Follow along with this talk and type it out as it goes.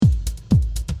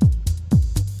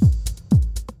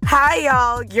Hi,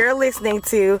 y'all. You're listening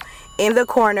to In the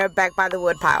Corner, back by the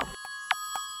woodpile.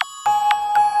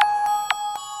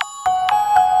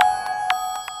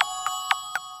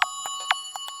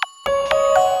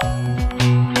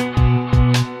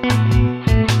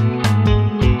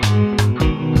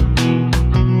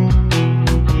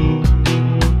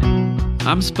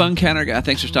 I'm Spun Counter Guy.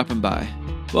 Thanks for stopping by.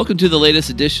 Welcome to the latest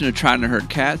edition of Trying to Herd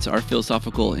Cats, our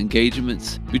philosophical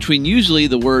engagements between usually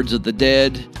the words of the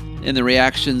dead and the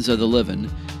reactions of the living.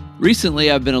 Recently,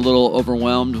 I've been a little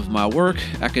overwhelmed with my work,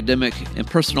 academic, and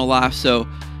personal life, so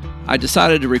I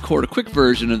decided to record a quick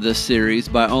version of this series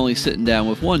by only sitting down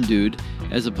with one dude,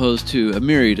 as opposed to a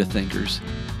myriad of thinkers.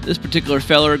 This particular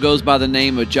feller goes by the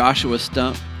name of Joshua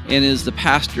Stump and is the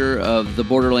pastor of the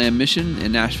Borderland Mission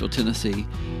in Nashville, Tennessee.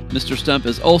 Mr. Stump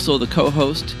is also the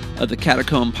co-host of the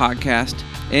Catacomb podcast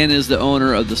and is the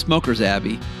owner of the Smoker's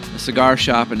Abbey, a cigar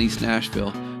shop in East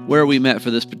Nashville, where we met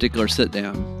for this particular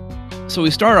sit-down. So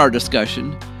we start our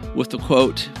discussion with the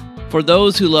quote, "For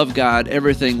those who love God,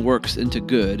 everything works into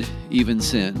good, even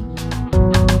sin."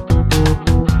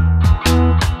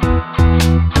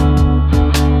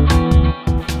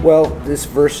 Well, this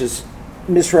verse is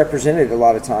misrepresented a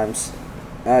lot of times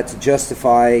to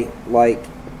justify,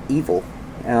 evil.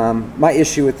 My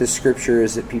issue with this scripture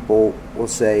is that people will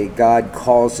say God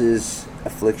causes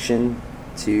affliction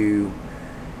to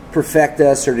perfect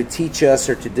us or to teach us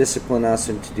or to discipline us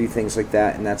and to do things like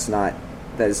that, and that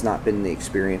has not been the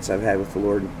experience I've had with the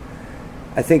Lord.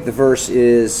 I think the verse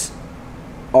is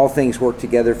all things work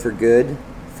together for good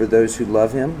for those who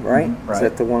love Him, right? Right. Is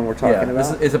that the one we're talking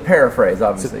about? It's a paraphrase,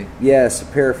 obviously. Yes, a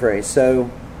paraphrase. So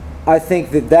I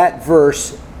think that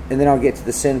verse, and then I'll get to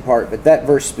the sin part, but that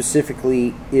verse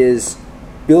specifically is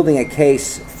building a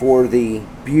case for the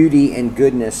beauty and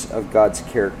goodness of God's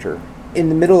character. In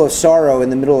the middle of sorrow, in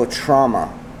the middle of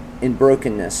trauma, in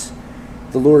brokenness,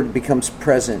 the Lord becomes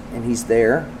present, and He's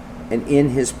there. And in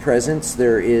His presence,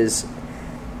 there is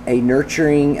a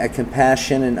nurturing, a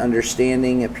compassion, an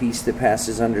understanding, a peace that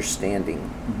passes understanding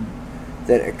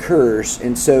that occurs.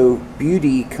 And so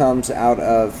beauty comes out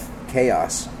of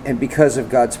chaos, and because of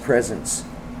God's presence.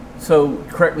 So,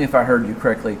 correct me if I heard you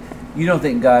correctly. You don't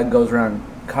think God goes around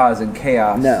causing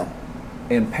chaos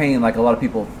and pain like a lot of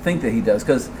people think that He does?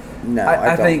 Because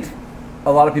I think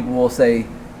a lot of people will say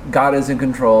God is in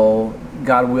control,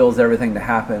 God wills everything to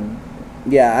happen.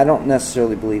 Yeah, I don't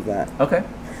necessarily believe that. Okay.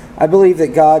 I believe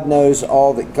that God knows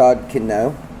all that God can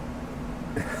know.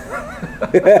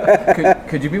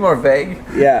 Could you be more vague?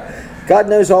 Yeah. God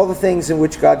knows all the things in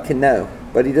which God can know,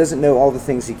 but He doesn't know all the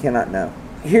things He cannot know.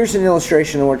 Here's an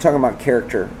illustration, and we're talking about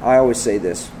character. I always say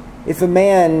this. If a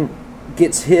man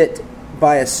gets hit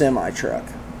by a semi-truck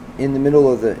in the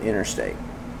middle of the interstate,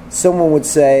 someone would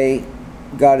say,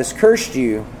 God has cursed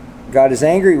you, God is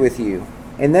angry with you.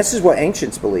 And this is what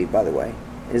ancients believed, by the way,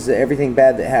 is that everything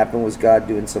bad that happened was God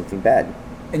doing something bad.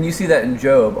 And you see that in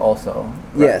Job also,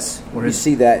 right? Yes, you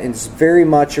see that, and it's very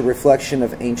much a reflection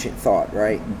of ancient thought,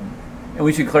 right? Mm-hmm. And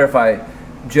we should clarify,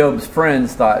 Job's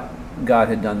friends thought God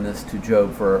had done this to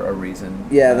Job for a reason.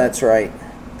 Yeah, that's right.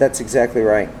 That's exactly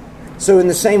right. So in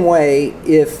the same way,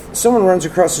 if someone runs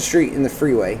across the street in the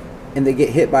freeway and they get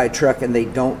hit by a truck and they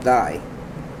don't die,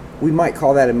 we might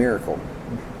call that a miracle.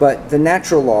 But the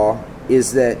natural law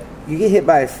is that you get hit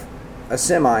by a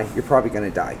semi, you're probably going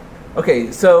to die.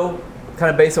 Okay, so kind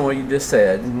of based on what you just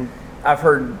said, I've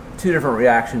heard two different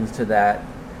reactions to that,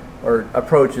 or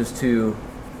approaches to,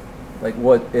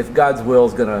 what if God's will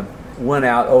is going to win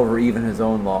out over even His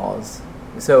own laws.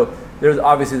 So there's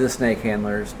obviously the snake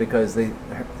handlers, because they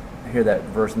hear that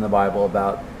verse in the Bible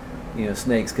about,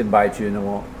 snakes can bite you and it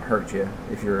won't hurt you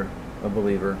if you're a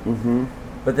believer. Mm-hmm.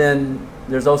 But then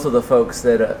there's also the folks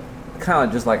that, kind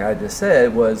of just like I just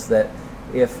said, was that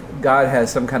if God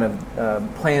has some kind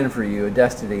of plan for you, a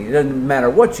destiny, it doesn't matter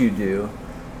what you do,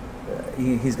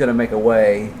 He's going to make a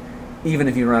way, even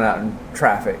if you run out in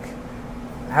traffic.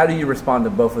 How do you respond to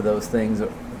both of those things?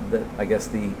 That I guess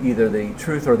either the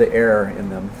truth or the error in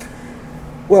them.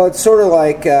 Well, it's sort of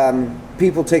like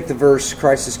people take the verse,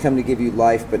 Christ has come to give you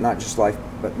life, but not just life,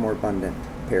 but more abundant.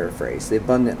 Paraphrase, the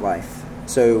abundant life.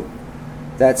 So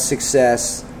that's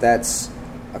success, that's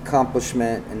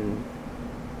accomplishment and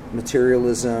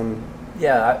materialism.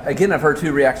 Yeah, again, I've heard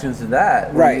two reactions to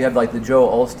that. Right. You have the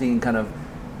Joel Osteen kind of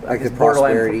like the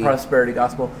prosperity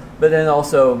gospel, but then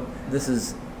also this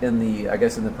is in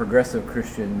the progressive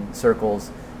Christian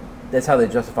circles. That's how they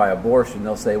justify abortion.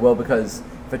 They'll say, well, because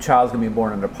if a child's going to be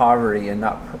born into poverty and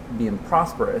not being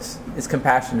prosperous, it's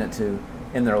compassionate to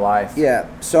in their life. Yeah,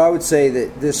 so I would say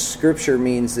that this scripture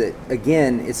means that,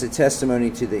 again, it's a testimony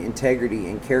to the integrity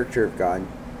and character of God,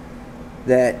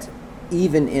 that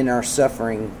even in our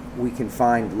suffering, we can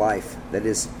find life that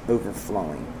is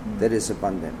overflowing, that is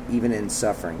abundant, even in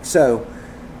suffering. So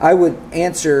I would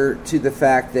answer to the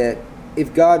fact that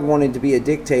if God wanted to be a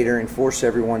dictator and force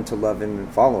everyone to love him and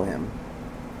follow him,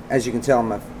 as you can tell,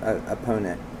 I'm an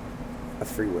opponent of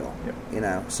free will.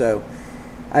 Yep. So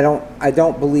I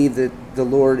don't believe that the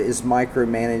Lord is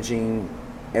micromanaging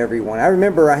everyone. I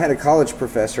remember I had a college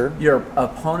professor. You're an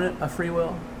opponent of free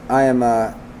will? I am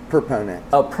a proponent.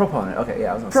 Oh, proponent. Okay,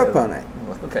 yeah, I was going to proponent.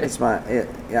 Say okay. It's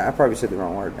I probably said the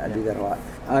wrong word. I do that a lot.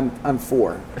 I'm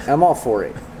for. I'm all for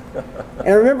it. And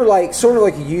I remember sort of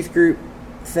like a youth group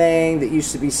thing that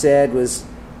used to be said was,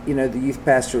 the youth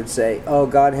pastor would say, "Oh,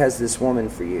 God has this woman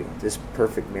for you, this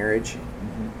perfect marriage."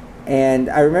 Mm-hmm. And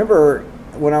I remember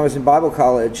when I was in Bible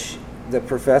college, the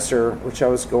professor, which I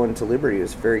was going to Liberty,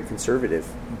 was very conservative.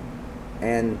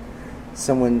 And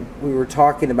we were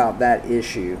talking about that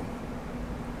issue.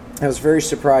 I was very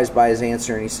surprised by his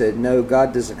answer, and he said, "No,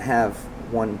 God doesn't have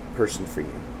one person for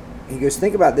you." He goes,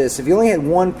 "Think about this. If you only had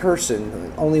one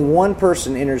person, only one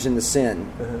person enters into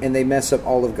sin, and they mess up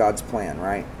all of God's plan,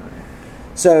 right?"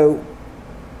 So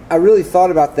I really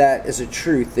thought about that as a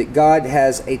truth, that God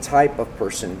has a type of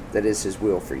person that is his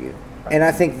will for you. And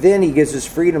I think then he gives us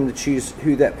freedom to choose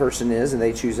who that person is, and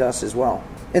they choose us as well.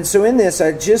 And so in this,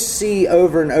 I just see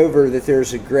over and over that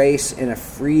there's a grace and a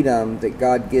freedom that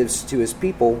God gives to his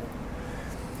people,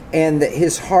 and that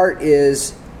his heart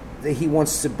is that he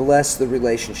wants to bless the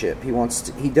relationship.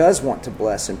 He does want to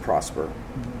bless and prosper,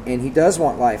 and he does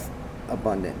want life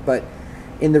abundant. But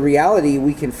in the reality,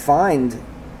 we can find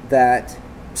that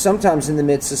sometimes in the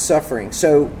midst of suffering.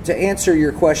 So to answer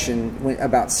your question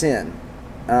about sin,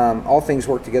 all things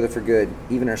work together for good,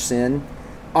 even our sin.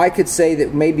 I could say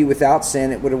that maybe without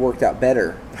sin, it would have worked out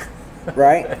better,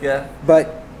 right? Yeah.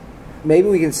 But maybe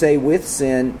we can say with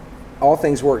sin, all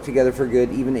things work together for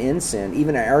good, even in sin,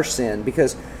 even our sin.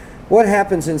 Because what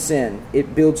happens in sin?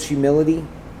 It builds humility,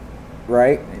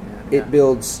 right? Amen. Yeah. It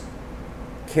builds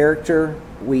character.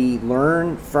 We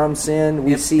learn from sin.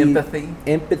 We see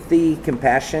empathy,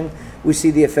 compassion. We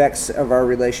see the effects of our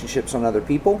relationships on other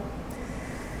people.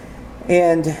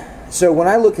 And so when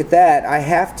I look at that, I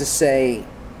have to say,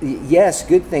 yes,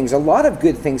 good things. A lot of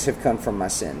good things have come from my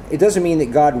sin. It doesn't mean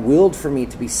that God willed for me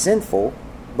to be sinful,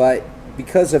 but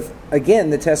because of, again,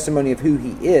 the testimony of who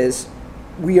he is,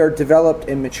 we are developed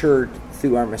and matured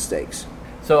through our mistakes.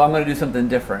 So I'm going to do something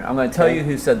different. I'm going to tell you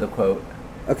who said the quote.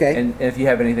 Okay. And if you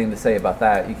have anything to say about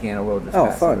that, you can, or we'll just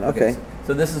pass fun. it. Okay.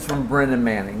 So this is from Brennan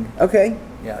Manning. Okay.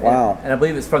 Yeah. Wow. And I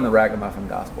believe it's from the Ragamuffin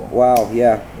Gospel. Wow,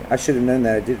 yeah. I should have known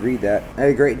that. I did read that. I had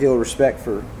a great deal of respect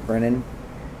for Brennan.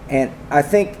 And I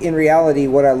think in reality,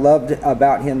 what I loved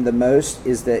about him the most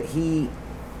is that he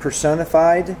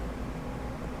personified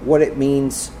what it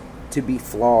means to be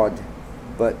flawed,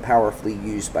 but powerfully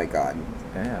used by God.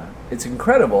 Yeah. It's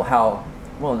incredible how,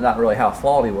 well, not really how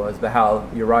flawed he was, but how,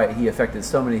 you're right, he affected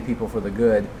so many people for the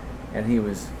good, and he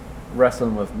was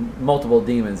wrestling with multiple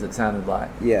demons, it sounded like.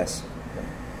 Yes.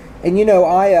 And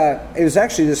it was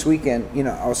actually this weekend,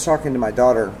 I was talking to my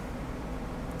daughter,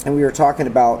 and we were talking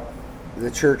about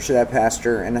the church that I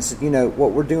pastor, and I said,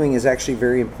 what we're doing is actually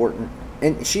very important.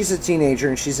 And she's a teenager,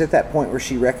 and she's at that point where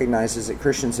she recognizes that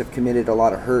Christians have committed a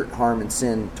lot of hurt, harm, and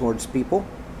sin towards people.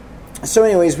 So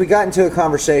anyways, we got into a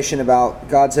conversation about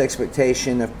God's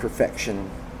expectation of perfection,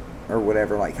 or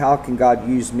whatever. Like, how can God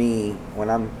use me when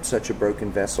I'm such a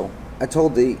broken vessel? I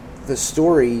told the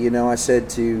story, I said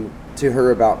to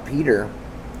her about Peter,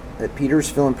 that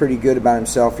Peter's feeling pretty good about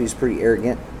himself. He's pretty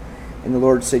arrogant. And the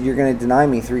Lord said, "You're going to deny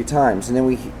me 3 times. And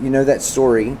then that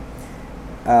story.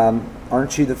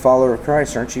 Aren't you the follower of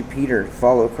Christ? Aren't you Peter,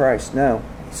 follow Christ? No.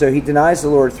 So he denies the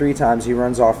Lord 3 times. He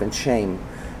runs off in shame.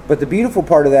 But the beautiful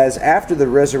part of that is after the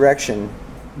resurrection,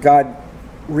 God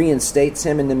reinstates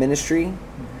him in the ministry.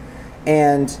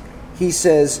 And he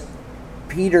says,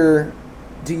 "Peter,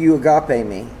 do you agape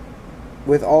me?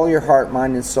 With all your heart,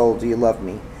 mind, and soul, do you love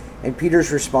me?" And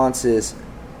Peter's response is,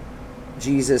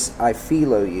 "Jesus, I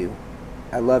philo you.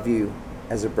 I love you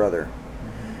as a brother."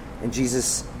 Mm-hmm. And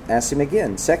Jesus asks him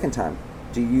again, 2nd time,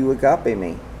 "Do you agape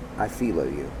me? I philo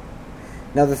you."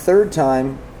 Now the 3rd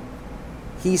time,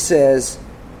 he says,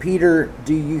 "Peter,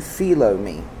 do you philo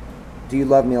me? Do you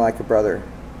love me like a brother?"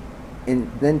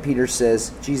 And then Peter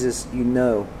says, "Jesus,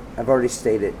 I've already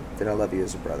stated that I love you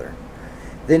as a brother."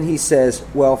 Then he says,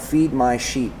 "Well, feed my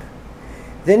sheep."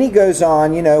 Then he goes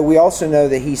on, we also know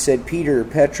that he said, "Peter,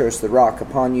 Petros, the rock,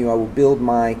 upon you I will build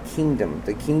my kingdom."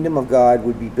 The kingdom of God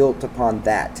would be built upon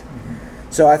that. Mm-hmm.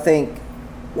 So I think,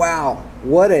 wow,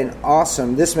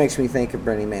 this makes me think of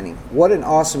Brennan Manning. What an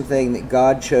awesome thing that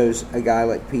God chose a guy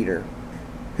like Peter,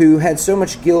 who had so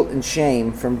much guilt and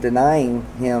shame from denying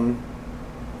him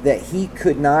that he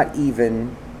could not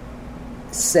even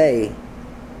say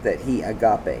that he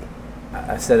agape.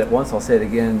 I said it once, I'll say it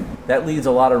again. That leaves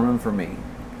a lot of room for me.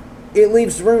 It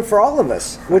leaves room for all of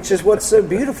us, which is what's so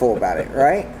beautiful about it,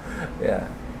 right? Yeah.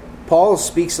 Paul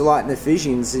speaks a lot in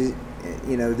Ephesians.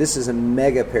 This is a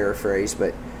mega paraphrase,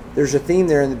 but there's a theme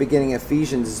there in the beginning of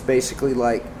Ephesians. Is basically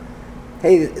like,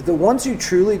 hey, the ones who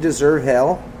truly deserve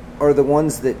hell are the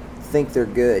ones that think they're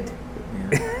good.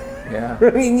 Yeah.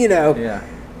 I mean, Yeah.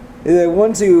 the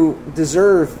ones who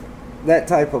deserve that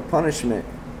type of punishment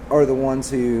are the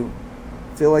ones who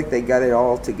feel like they got it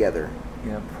all together.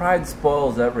 Pride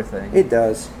spoils everything. It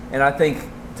does. And I think,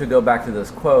 to go back to this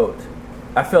quote,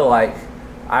 I feel like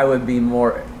I would be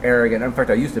more arrogant. In fact,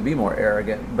 I used to be more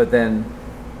arrogant, but then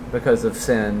because of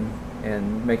sin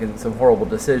and making some horrible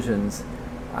decisions,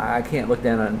 I can't look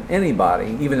down on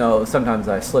anybody, even though sometimes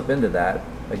I slip into that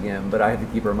again, but I have to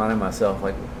keep reminding myself,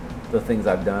 like, the things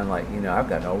I've done, like, I've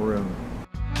got no room.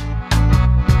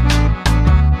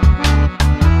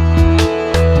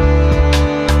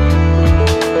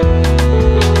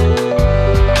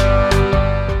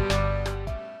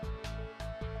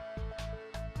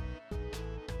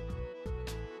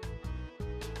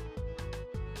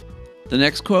 The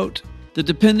next quote: "The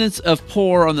dependence of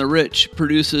poor on the rich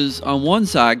produces on one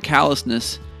side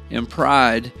callousness and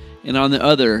pride, and on the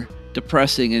other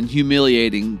depressing and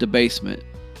humiliating debasement."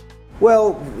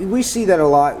 Well, we see that a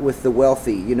lot with the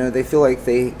wealthy. They feel like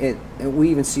and we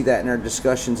even see that in our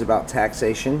discussions about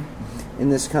taxation in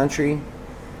this country,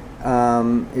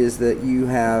 is that you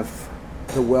have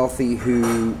the wealthy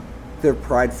who, they're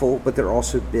prideful, but they're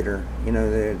also bitter.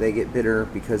 They get bitter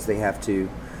because they have to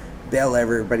bail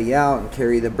everybody out and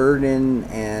carry the burden.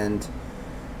 And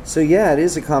so, yeah, it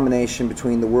is a combination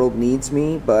between the world needs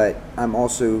me, but I'm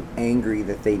also angry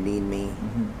that they need me.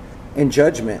 Mm-hmm. And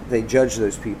judgment, they judge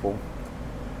those people.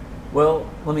 Well,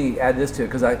 let me add this to it,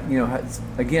 because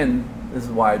again, this is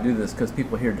why I do this, because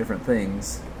people hear different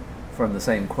things from the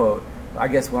same quote. I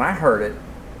guess when I heard it,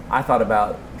 I thought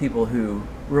about people who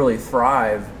really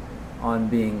thrive on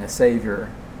being a savior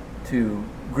to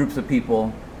groups of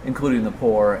people, including the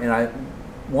poor. And I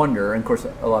wonder, and of course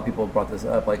a lot of people brought this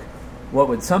up, like, what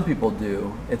would some people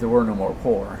do if there were no more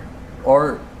poor,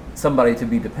 or somebody to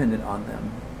be dependent on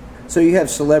them? So you have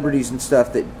celebrities and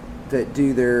stuff that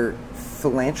do their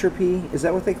philanthropy. Is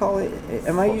that what they call it?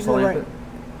 Am I using it right?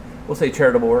 We'll say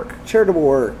charitable work. Charitable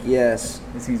work, yes.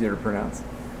 It's easier to pronounce.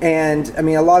 And I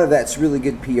mean, a lot of that's really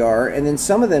good PR. And then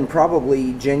some of them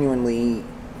probably genuinely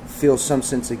feel some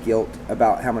sense of guilt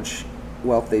about how much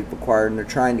wealth they've acquired, and they're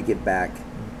trying to give back.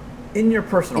 In your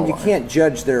personal life. And you can't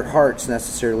judge their hearts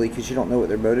necessarily because you don't know what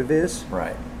their motive is.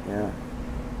 Right. Yeah.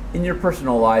 In your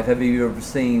personal life, have you ever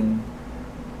seen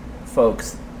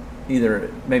folks,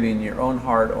 either maybe in your own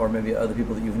heart or maybe other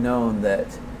people that you've known, that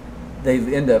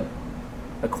they've end up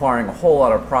acquiring a whole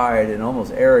lot of pride and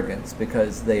almost arrogance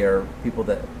because they are people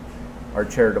that are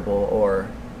charitable, or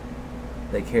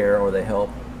they care, or they help?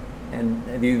 And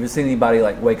have you ever seen anybody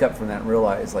like wake up from that and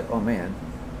realize, like, oh man?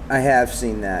 I have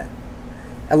seen that.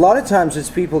 A lot of times it's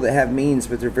people that have means,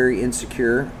 but they're very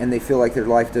insecure and they feel like their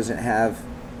life doesn't have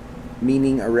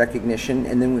meaning or recognition.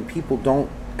 And then when people don't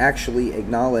actually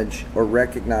acknowledge or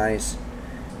recognize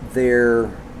their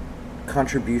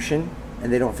contribution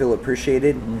and they don't feel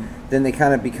appreciated, then they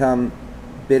kind of become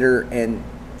bitter and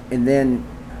then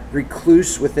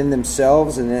recluse within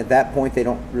themselves, and at that point they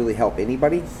don't really help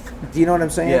anybody. Do you know what I'm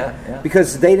saying? Yeah.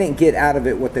 Because they didn't get out of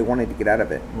it what they wanted to get out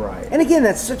of it. Right. And again,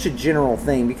 that's such a general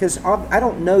thing, because I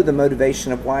don't know the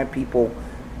motivation of why people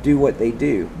do what they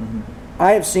do. Mm-hmm.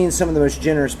 I have seen some of the most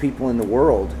generous people in the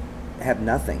world have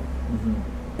nothing, mm-hmm.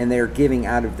 and they're giving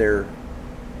out of their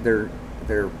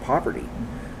poverty.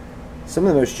 Mm-hmm. Some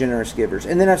of the most generous givers.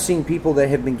 And then I've seen people that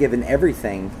have been given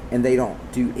everything and they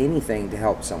don't do anything to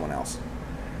help someone else.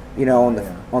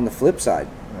 On the flip side.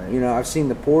 Right. I've seen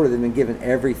the poor that have been given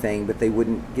everything, but they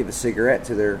wouldn't give a cigarette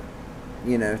to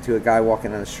to a guy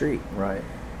walking on the street. Right.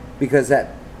 Because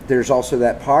there's also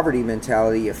that poverty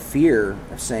mentality of fear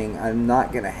of saying, I'm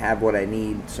not going to have what I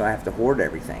need, so I have to hoard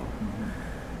everything. Mm-hmm.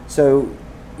 So,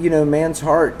 man's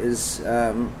heart is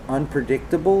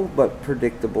unpredictable, but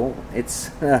predictable. It's,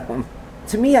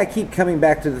 to me, I keep coming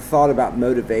back to the thought about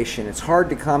motivation. It's hard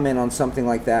to comment on something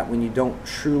like that when you don't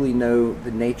truly know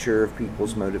the nature of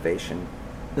people's motivation.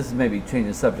 This is maybe changing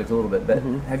the subject a little bit, but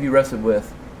mm-hmm. have you wrestled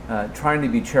with trying to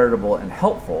be charitable and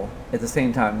helpful at the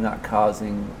same time not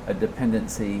causing a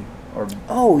dependency?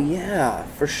 Oh, yeah,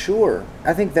 for sure.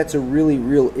 I think that's a really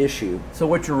real issue. So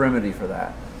what's your remedy for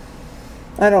that?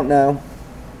 I don't know.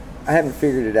 I haven't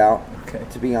figured it out, okay.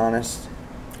 To be honest.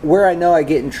 Where I know I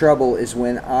get in trouble is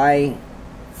when I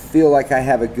feel like I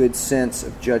have a good sense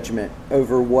of judgment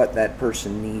over what that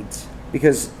person needs,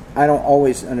 because I don't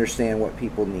always understand what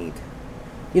people need.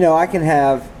 You know, I can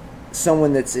have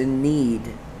someone that's in need.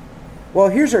 Well,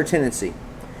 here's our tendency.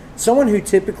 Someone who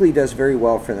typically does very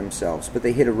well for themselves, but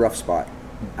they hit a rough spot.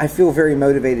 I feel very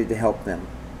motivated to help them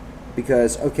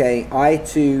because, okay, I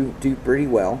too do pretty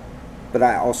well, but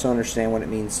I also understand what it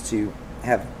means to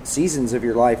have seasons of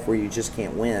your life where you just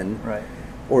can't win, Right.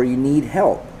 or you need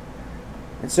help.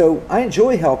 And so I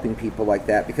enjoy helping people like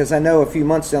that because I know a few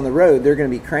months down the road they're going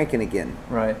to be cranking again.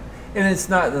 Right. And it's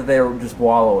not that they're just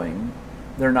wallowing.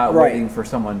 They're not Right. waiting for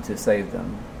someone to save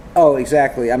them. Oh,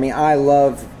 exactly. I mean, I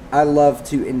love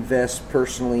to invest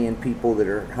personally in people that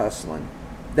are hustling.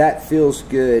 That feels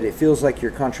good. It feels like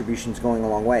your contribution's going a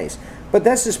long ways. But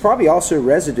that's just probably also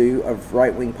residue of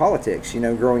right-wing politics, you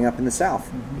know, growing up in the South,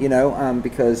 you know,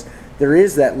 because there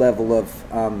is that level of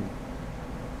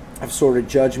sort of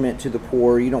judgment to the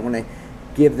poor. You don't want to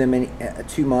give them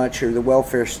too much, or the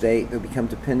welfare state. They'll become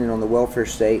dependent on the welfare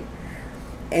state.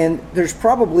 And there's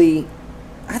probably,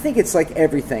 I think it's like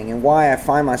everything, and why I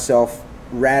find myself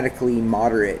radically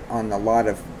moderate on a lot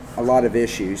of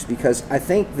issues, because I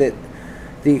think that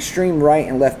the extreme right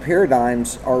and left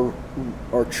paradigms are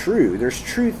true. There's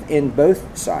truth in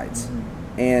both sides,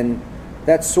 and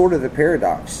that's sort of the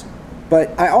paradox.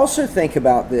 But I also think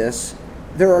about this: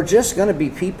 there are just going to be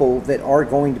people that are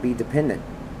going to be dependent,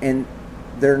 and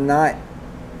they're not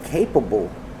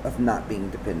capable of not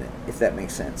being dependent, if that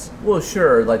makes sense. Well,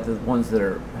 sure, like the ones that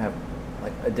have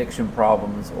like addiction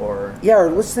problems or Yeah,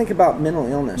 or let's think about mental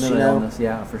illness. mental you know? illness.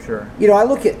 Yeah, for sure. You know, I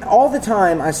look at all the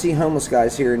time, I see homeless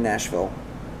guys here in Nashville,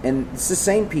 and it's the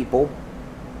same people.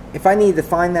 If I need to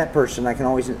find that person,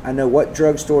 I know what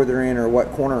drugstore they're in or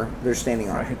what corner they're standing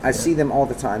on. Right, I see them all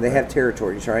the time. They have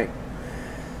territories, right?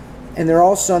 And they're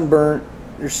all sunburnt,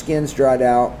 their skin's dried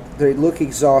out, they look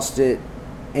exhausted,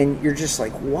 and you're just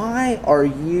like, why are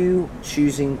you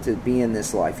choosing to be in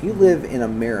this life? You live in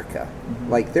America.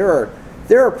 Like, there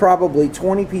are probably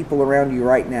 20 people around you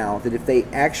right now that if they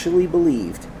actually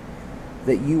believed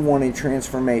that you wanted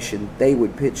transformation, they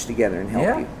would pitch together and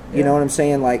help you. You know what I'm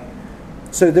saying? Like,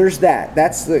 so there's that.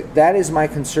 That is my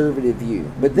conservative view.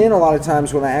 But then a lot of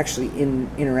times when I actually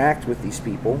interact with these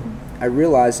people, I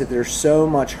realize that there's so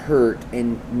much hurt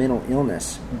and mental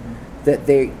illness that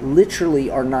they literally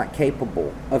are not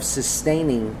capable of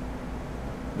sustaining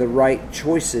the right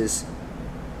choices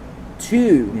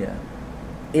to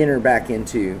enter back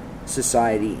into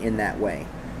society in that way.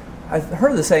 I've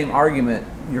heard the same argument,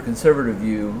 your conservative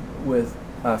view, with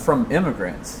from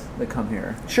immigrants that come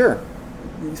here. Sure.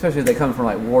 Especially if they come from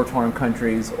like war-torn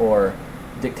countries or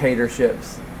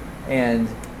dictatorships. And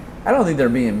I don't think they're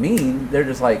being mean. They're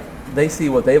just like, they see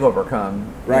what they've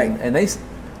overcome. Right. And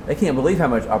they can't believe how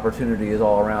much opportunity is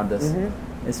all around us.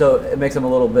 And so it makes them a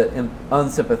little bit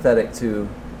unsympathetic to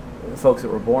folks that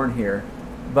were born here.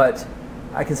 But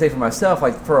I can say for myself,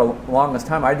 like for a longest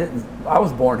time, I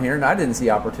was born here and I didn't see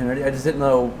opportunity. I just didn't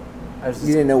know. You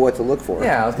didn't know what to look for.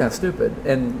 Yeah, I was kind of stupid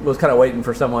and was kind of waiting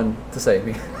for someone to save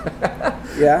me.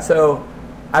 Yeah. So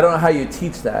I don't know how you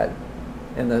teach that.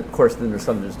 And of course, then there's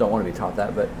some that just don't want to be taught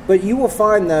that. But you will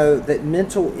find, though, that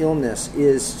mental illness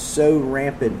is so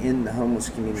rampant in the homeless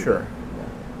community. Sure.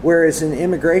 Whereas in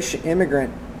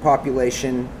immigrant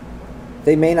population,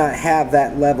 they may not have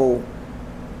that level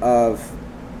of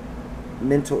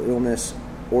mental illness,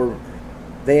 or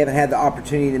they haven't had the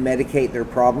opportunity to medicate their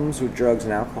problems with drugs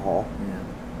and alcohol,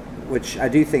 which I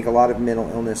do think a lot of mental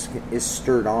illness is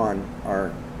stirred on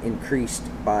or increased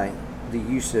by the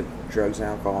use of drugs and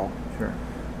alcohol. Sure.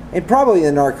 And probably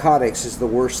the narcotics is the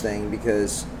worst thing,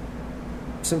 because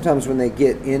sometimes when they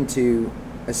get into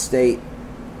a state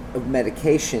of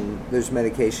medication, those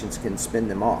medications can spin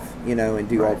them off, and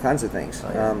do all kinds of things.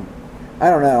 Oh, yeah. I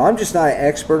don't know. I'm just not an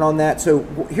expert on that. So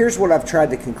here's what I've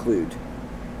tried to conclude.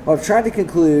 What I've tried to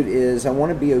conclude is I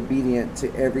want to be obedient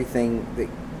to everything that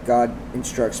God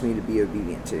instructs me to be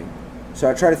obedient to. So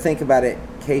I try to think about it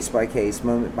case by case,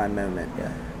 moment by moment.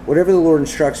 Yeah. Whatever the Lord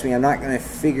instructs me, I'm not going to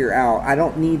figure out. I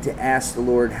don't need to ask the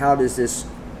Lord, how does this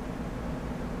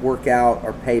work out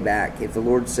or pay back? If the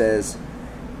Lord says,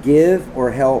 give or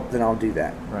help, then I'll do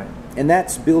that. Right. And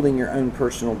that's building your own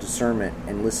personal discernment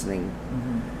and listening.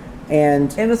 Mm-hmm.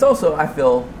 And it's also, I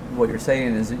feel, what you're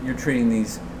saying is that you're treating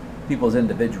these people as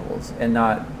individuals and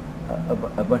not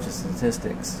a bunch of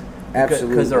statistics. Absolutely.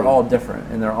 Because they're all different,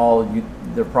 and they're all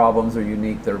their problems are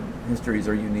unique, their histories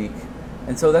are unique.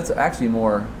 And so that's actually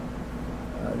more,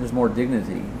 there's more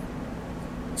dignity.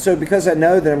 So because I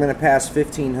know that I'm going to pass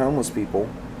 15 homeless people,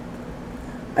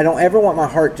 I don't ever want my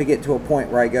heart to get to a point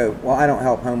where I go, well, I don't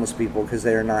help homeless people because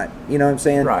they're not, you know what I'm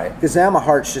saying? Right. Because now my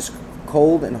heart's just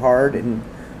cold and hard and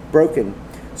broken.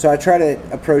 So I try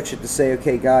to approach it to say,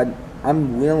 okay, God,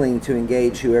 I'm willing to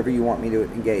engage whoever you want me to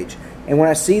engage. And when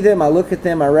I see them, I look at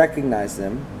them, I recognize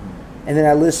them, and then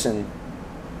I listen.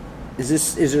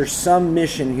 Is there some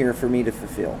mission here for me to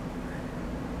fulfill?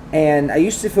 And I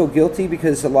used to feel guilty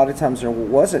because a lot of times there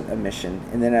wasn't a mission.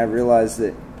 And then I realized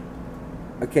that,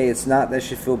 okay, it's not that I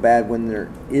should feel bad when there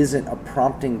isn't a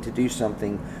prompting to do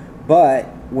something, but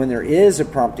when there is a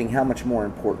prompting, how much more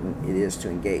important it is to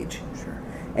engage. Sure.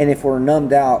 And if we're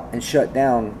numbed out and shut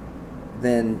down,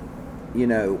 then, you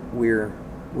know, we're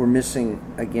missing,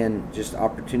 again, just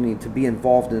opportunity to be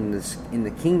involved in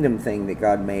the kingdom thing that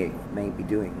God may be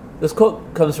doing. This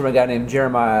quote comes from a guy named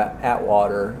Jeremiah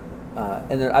Atwater,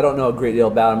 and I don't know a great deal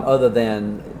about him other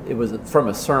than it was from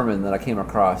a sermon that I came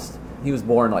across. He was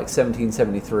born like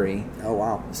 1773. Oh,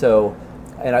 wow. So,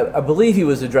 and I believe he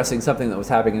was addressing something that was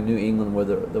happening in New England where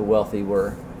the wealthy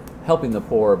were helping the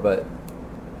poor, but,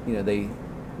 you know, they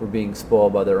were being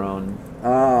spoiled by their own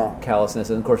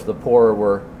callousness. And, of course, the poor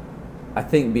were, I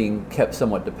think, being kept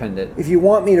somewhat dependent. If you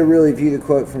want me to really view the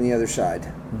quote from the other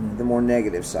side, the more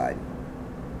negative side,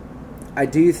 I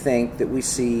do think that we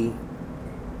see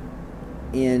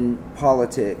in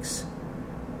politics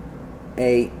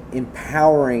a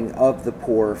empowering of the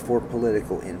poor for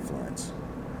political influence.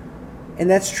 And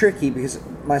that's tricky because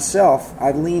myself,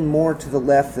 I lean more to the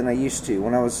left than I used to.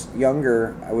 When I was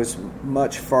younger, I was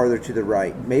much farther to the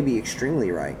right, maybe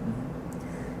extremely right.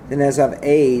 Then as I've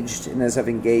aged and as I've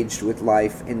engaged with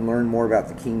life and learned more about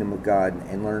the kingdom of God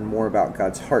and learned more about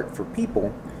God's heart for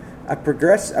people,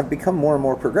 I've become more and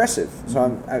more progressive.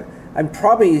 So I'm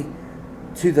probably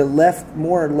to the left,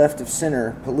 more left of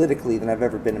center politically than I've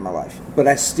ever been in my life. But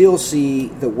I still see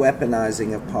the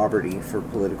weaponizing of poverty for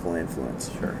political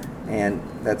influence. Sure. And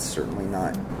that's certainly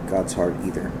not God's heart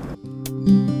either.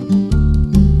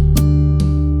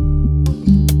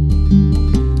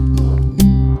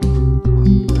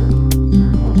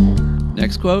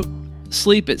 Next quote.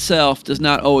 Sleep itself does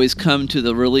not always come to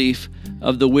the relief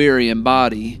of the weary in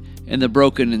body and the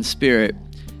broken in spirit,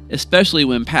 especially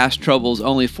when past troubles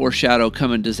only foreshadow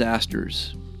coming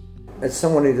disasters. As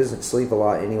someone who doesn't sleep a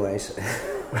lot anyways,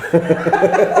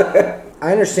 I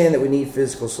understand that we need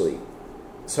physical sleep.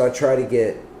 So I try to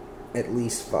get at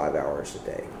least 5 hours a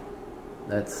day.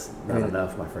 That's not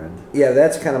enough, my friend. Yeah,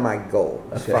 that's kind of my goal,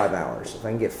 is Okay. 5 hours. If I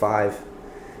can get 5,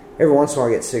 every once in a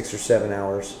while I get 6 or 7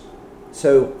 hours.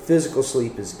 So physical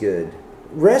sleep is good.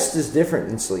 Rest is different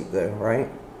than sleep though, right?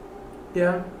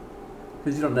 Yeah.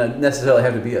 Because you don't necessarily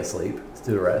have to be asleep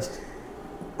to do a rest.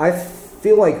 I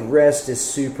feel like rest is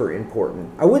super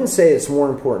important. I wouldn't say it's more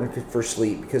important for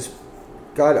sleep because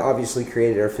God obviously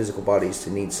created our physical bodies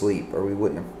to need sleep or we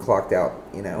wouldn't have clocked out,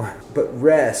 you know. But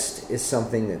rest is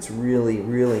something that's really,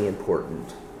 really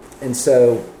important. And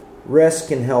so rest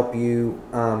can help you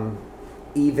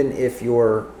even if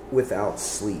you're without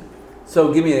sleep.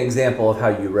 So give me an example of how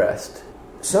you rest.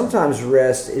 Sometimes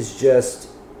rest is just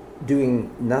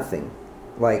doing nothing,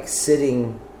 like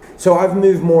sitting. So I've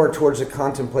moved more towards a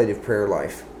contemplative prayer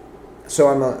life. So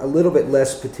I'm a little bit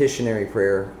less petitionary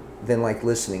prayer than like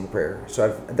listening prayer.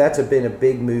 So that's been a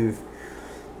big move.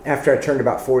 After I turned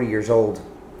about 40 years old,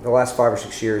 the last 5 or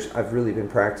 6 years, I've really been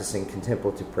practicing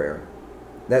contemplative prayer.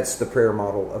 That's the prayer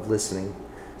model of listening.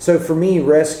 So for me,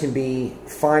 rest can be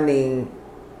finding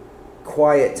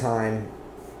quiet time,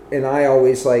 and I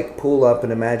always like pull up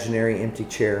an imaginary empty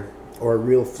chair or a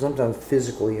real, sometimes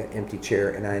physically empty chair,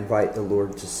 and I invite the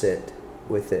Lord to sit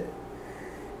with it.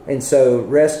 And so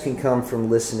rest can come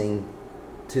from listening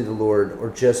to the Lord or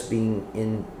just being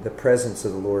in the presence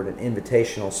of the Lord, an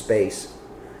invitational space.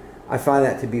 I find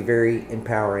that to be very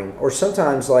empowering. Or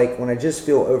sometimes like when I just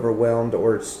feel overwhelmed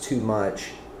or it's too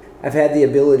much, I've had the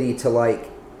ability to like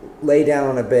lay down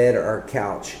on a bed or a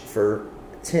couch for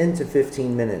 10 to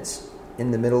 15 minutes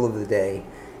in the middle of the day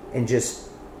and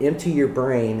just empty your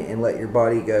brain and let your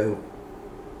body go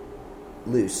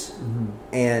loose. Mm-hmm.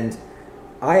 And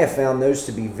I have found those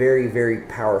to be very, very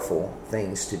powerful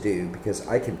things to do because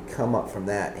I can come up from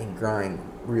that and grind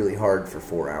really hard for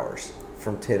 4 hours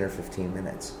from 10 or 15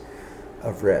 minutes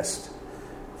of rest.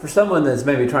 For someone that's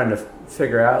maybe trying to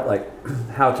figure out like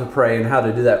how to pray and how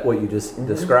to do that, what you just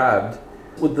described,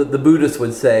 what the Buddhists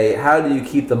would say, how do you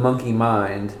keep the monkey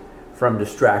mind from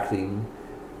distracting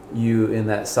you in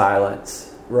that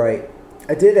silence? Right.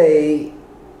 I did a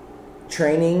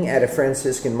training at a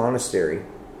Franciscan monastery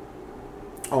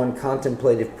on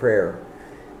contemplative prayer.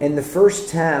 And the first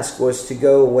task was to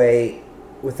go away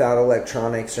without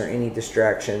electronics or any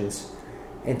distractions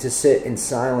and to sit in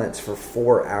silence for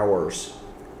 4 hours.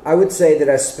 I would say that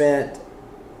I spent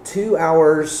 2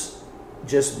 hours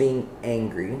just being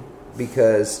angry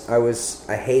because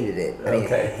I hated it. I mean,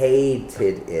 Okay.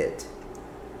 hated it.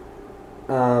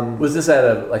 Was this at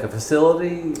a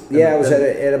facility? Yeah, I was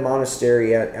at a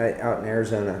monastery out in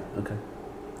Arizona. Okay.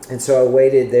 And so I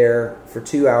waited there for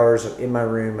 2 hours in my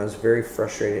room. I was very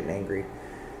frustrated and angry.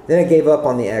 Then I gave up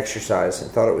on the exercise and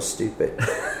thought it was stupid.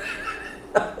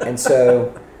 And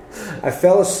so I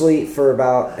fell asleep for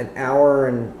about an hour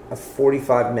and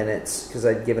 45 minutes because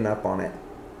I'd given up on it.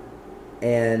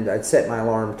 And I'd set my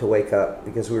alarm to wake up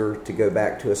because we were to go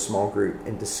back to a small group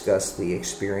and discuss the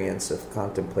experience of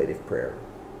contemplative prayer.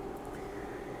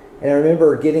 And I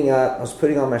remember getting up, I was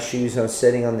putting on my shoes, I was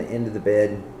sitting on the end of the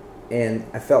bed, and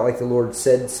I felt like the Lord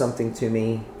said something to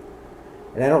me.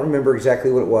 And I don't remember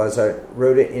exactly what it was. I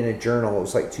wrote it in a journal. It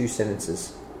was like 2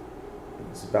 sentences. It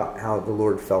was about how the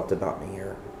Lord felt about me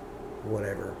or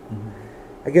whatever. Mm-hmm.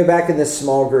 I go back in this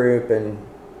small group, and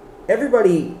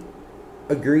everybody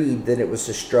agreed that it was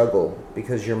a struggle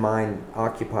because your mind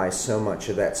occupies so much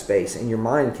of that space, and your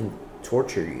mind can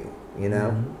torture you, you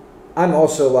know? Mm-hmm. I'm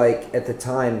also like, at the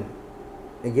time,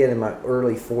 again in my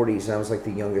early 40s, and I was like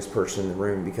the youngest person in the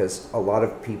room because a lot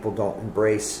of people don't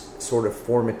embrace sort of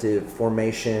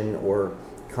formation or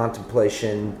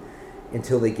contemplation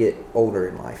until they get older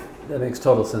in life. That makes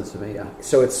total sense to me, yeah.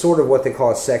 So it's sort of what they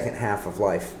call a second half of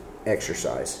life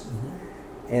exercise. Mm-hmm.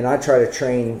 And I try to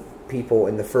train people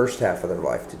in the first half of their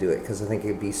life to do it because I think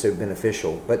it'd be so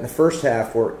beneficial. But in the first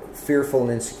half, we're fearful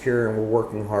and insecure, and we're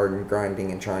working hard and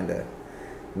grinding and trying to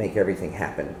make everything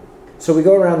happen. So we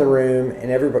go around the room,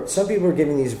 and some people are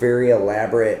giving these very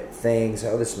elaborate things.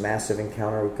 Oh, this massive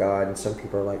encounter with God. And some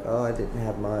people are like, oh, I didn't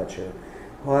have much. Or,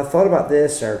 well, I thought about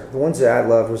this. Or the ones that I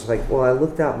loved was like, well, I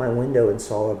looked out my window and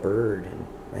saw a bird. And,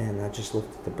 man, I just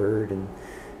looked at the bird, and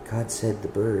God said the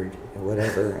bird, and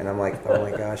whatever. And I'm like, oh,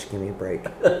 my gosh, give me a break.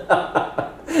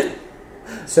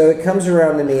 So it comes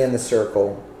around to me in the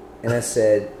circle, and I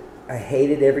said, I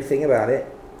hated everything about it.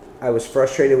 I was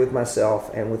frustrated with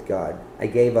myself and with God. I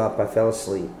gave up. I fell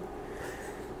asleep.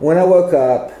 When I woke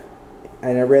up,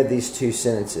 and I read these 2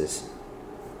 sentences,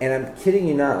 and I'm kidding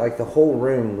you not, like the whole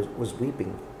room was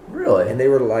weeping. Really? And they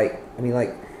were like,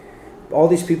 all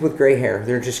these people with gray hair,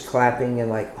 they're just clapping and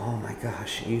like, oh my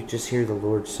gosh, you just hear the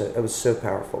Lord. It was so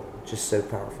powerful, just so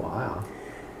powerful. Wow.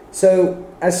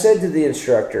 So I said to the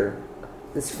instructor,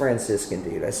 this Franciscan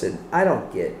dude, I said, I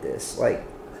don't get this. Like,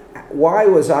 why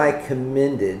was I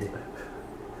commended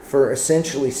for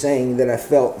essentially saying that I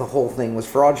felt the whole thing was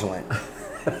fraudulent?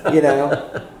 You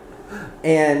know?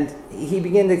 And he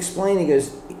began to explain.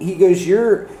 He goes,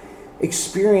 your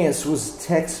experience was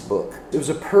textbook. It was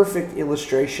a perfect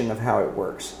illustration of how it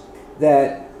works.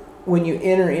 That when you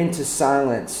enter into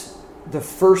silence, the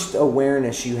first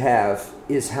awareness you have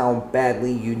is how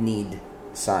badly you need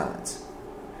silence.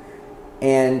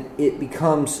 And it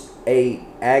becomes a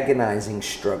agonizing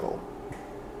struggle.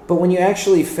 But when you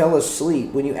actually fell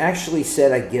asleep, when you actually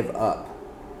said, I give up,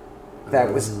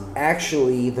 that was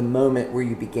actually the moment where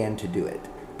you began to do it.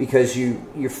 Because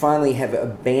you finally have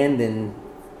abandoned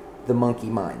the monkey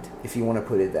mind, if you want to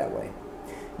put it that way.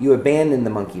 You abandon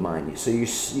the monkey mind. So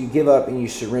you give up and you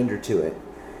surrender to it.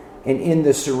 And in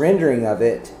the surrendering of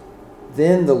it,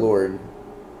 then the Lord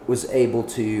was able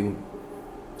to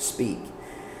speak.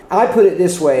 I put it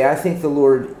this way. I think the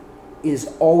Lord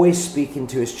is always speaking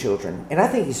to his children. And I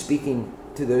think he's speaking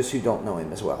to those who don't know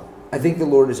him as well. I think the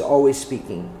Lord is always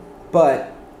speaking.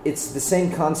 But it's the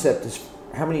same concept as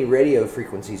how many radio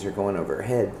frequencies are going over our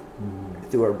head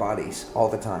through our bodies all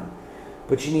the time.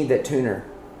 But you need that tuner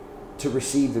to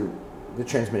receive the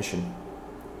transmission.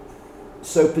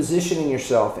 So positioning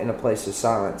yourself in a place of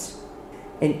silence,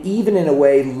 and even in a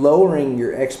way lowering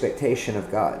your expectation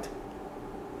of God,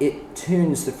 it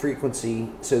tunes the frequency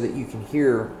so that you can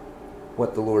hear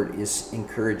what the Lord is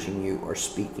encouraging you or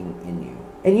speaking in you.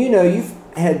 And you know, you've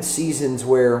had seasons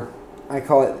where, I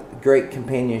call it the great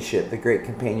companionship,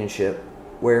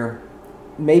 where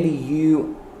maybe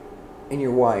you and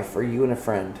your wife or you and a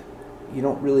friend, you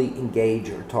don't really engage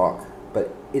or talk,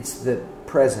 but it's the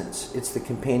presence, it's the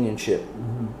companionship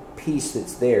piece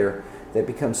that's there that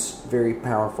becomes very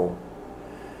powerful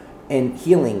and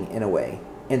healing in a way.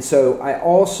 And so I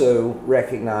also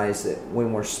recognize that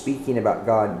when we're speaking about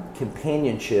God,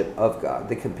 companionship of God,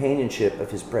 the companionship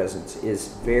of his presence is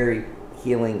very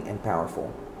healing and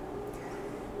powerful,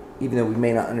 even though we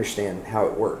may not understand how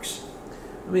it works.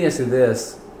 Let me ask you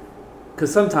this,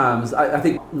 because sometimes I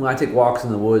think when I take walks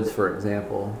in the woods, for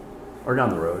example, or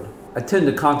down the road, I tend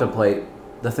to contemplate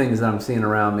the things that I'm seeing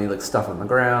around me, like stuff on the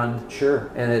ground.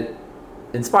 Sure. And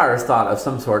inspires thought of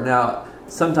some sort. Now,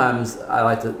 sometimes I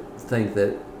like to think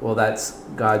that, well, that's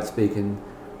God speaking.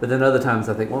 But then other times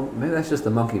I think, well, maybe that's just the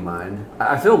monkey mind.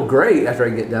 I feel great after I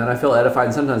get done. I feel edified,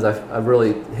 and sometimes I've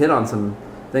really hit on some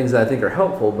things that I think are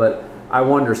helpful, but I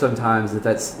wonder sometimes if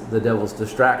that's the devil's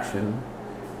distraction.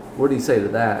 What do you say to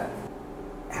that?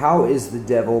 How is the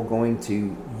devil going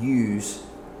to use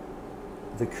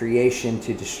the creation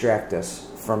to distract us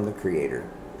from the Creator?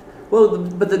 Well,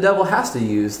 but the devil has to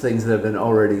use things that have been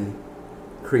already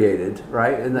created,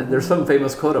 right? And there's some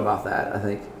famous quote about that, I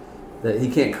think, that he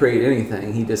can't create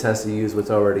anything. He just has to use what's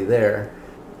already there.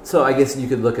 So I guess you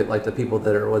could look at like the people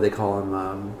that are, what they call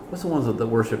them, what's the ones that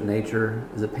worship nature?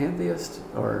 Is it pantheist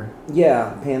or?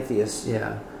 Yeah, pantheists.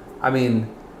 Yeah. I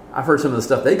mean, I've heard some of the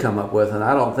stuff they come up with, and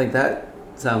I don't think that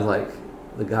sounds like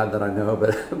the God that I know,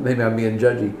 but maybe I'm being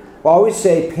judgy. Well, I always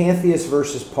say pantheist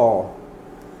versus Paul.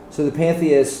 So the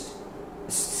pantheist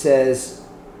says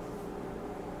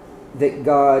that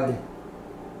God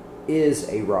is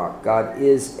a rock, God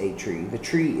is a tree, the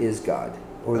tree is God,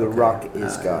 or the rock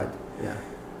is God. Yeah.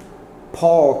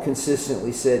 Paul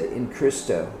consistently said in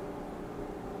Christo,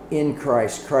 in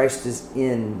Christ, Christ is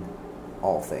in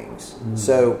all things.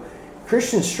 So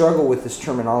Christians struggle with this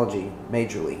terminology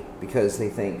majorly because they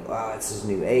think, this is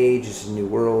new age, this is a new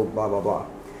world, blah, blah, blah.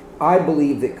 I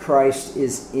believe that Christ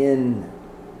is in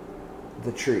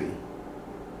the tree.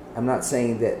 I'm not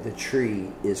saying that the tree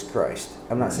is Christ.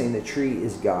 I'm not saying the tree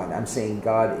is God. I'm saying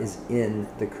God is in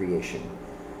the creation.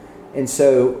 And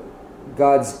so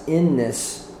God's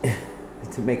inness,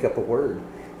 to make up a word,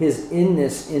 his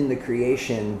inness in the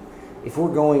creation, if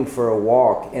we're going for a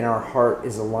walk and our heart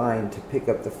is aligned to pick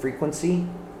up the frequency,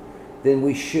 then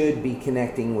we should be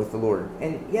connecting with the Lord.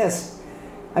 And yes,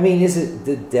 I mean, is it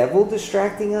the devil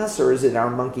distracting us, or is it our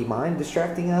monkey mind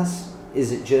distracting us?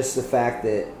 Is it just the fact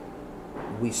that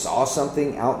we saw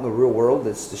something out in the real world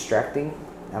that's distracting?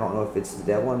 I don't know if it's the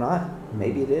devil or not.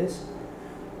 Maybe it is.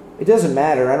 It doesn't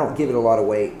matter. I don't give it a lot of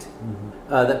weight.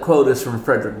 That quote is from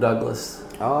Frederick Douglass.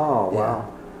 Oh, wow. Yeah.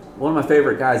 One of my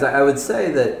favorite guys. I would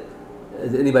say that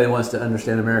if anybody wants to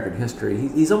understand American history,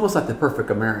 he's almost like the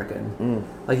perfect American.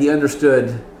 Like he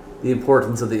understood the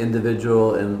importance of the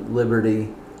individual and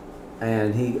liberty,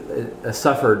 and he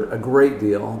suffered a great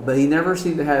deal, but he never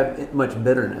seemed to have much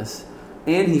bitterness.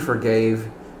 And he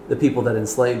forgave the people that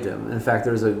enslaved him. In fact,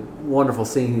 there's a wonderful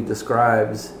scene he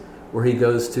describes where he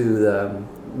goes to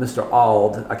Mr.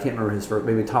 Auld. I can't remember his first,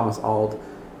 maybe Thomas Auld,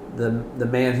 the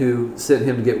man who sent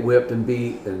him to get whipped and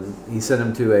beat, and he sent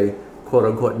him to a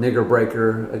quote-unquote nigger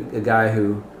breaker, a guy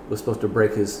who was supposed to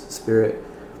break his spirit.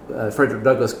 Frederick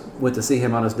Douglass went to see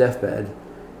him on his deathbed,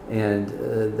 and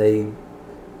they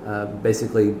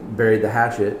basically buried the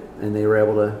hatchet, and they were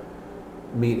able to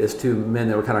meet as two men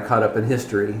that were kind of caught up in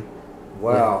history.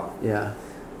 Wow. Yeah.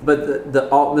 But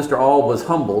Mr. Auld was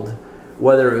humbled,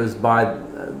 whether it was by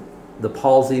the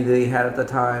palsy that he had at the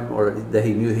time, or that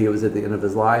he knew he was at the end of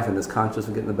his life and his conscience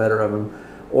was getting the better of him,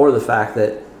 or the fact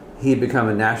that he had become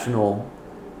a national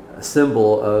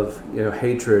symbol of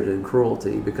hatred and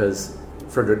cruelty because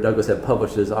Frederick Douglass had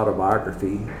published his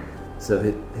autobiography. So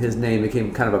his name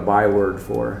became kind of a byword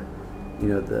for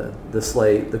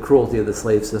the cruelty of the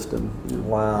slave system.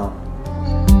 Wow.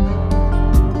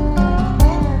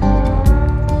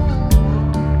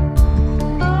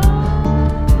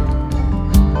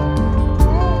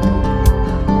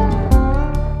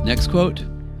 Next quote: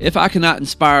 "If I cannot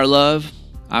inspire love,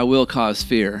 I will cause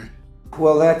fear."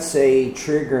 Well, that's a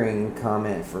triggering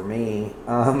comment for me.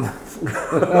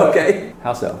 Okay.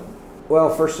 How so?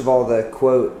 Well, first of all, the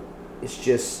quote is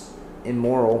just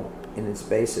immoral in its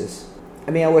basis.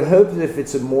 I mean, I would hope that if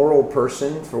it's a moral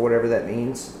person, for whatever that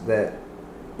means, that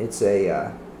it's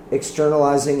a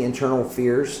externalizing internal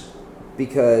fears,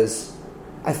 because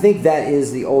I think that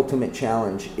is the ultimate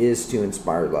challenge, is to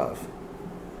inspire love.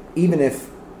 Even if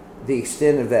the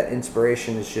extent of that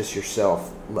inspiration is just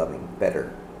yourself loving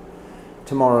better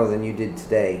tomorrow than you did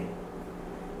today.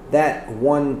 That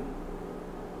one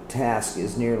task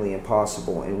is nearly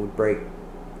impossible and would break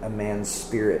a man's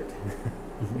spirit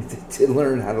to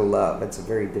learn how to love. It's a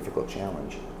very difficult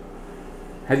challenge.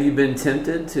 Have you been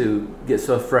tempted to get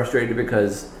so frustrated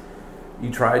because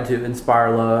you tried to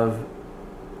inspire love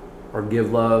or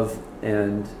give love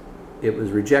and it was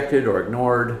rejected or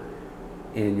ignored,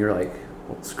 and you're like,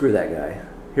 well, screw that guy.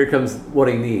 Here comes what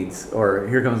he needs, or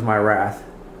here comes my wrath?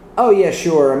 Oh, yeah,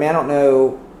 sure. I mean, I don't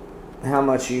know how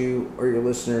much you or your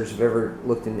listeners have ever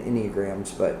looked into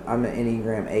Enneagrams, but I'm an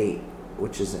Enneagram 8,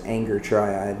 which is an anger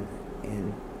triad,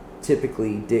 and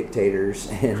typically dictators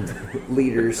and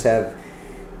leaders have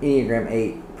Enneagram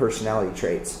 8 personality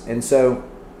traits. And so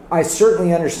I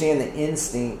certainly understand the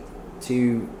instinct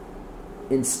to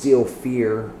instill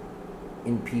fear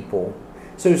in people.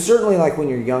 So certainly like when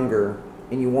you're younger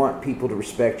and you want people to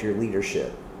respect your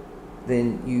leadership,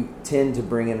 then you tend to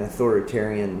bring an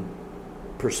authoritarian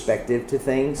perspective to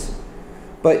things.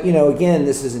 But, again,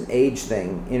 this is an age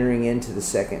thing, entering into the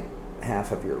second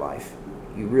half of your life.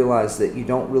 You realize that you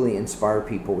don't really inspire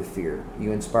people with fear.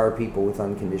 You inspire people with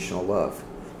unconditional love.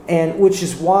 And which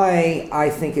is why I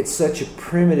think it's such a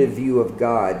primitive view of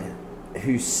God,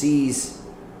 who sees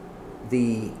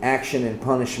the action and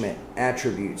punishment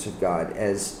attributes of God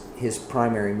as his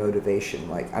primary motivation.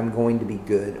 Like, I'm going to be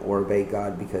good or obey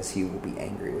God because he will be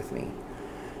angry with me.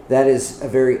 That is a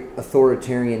very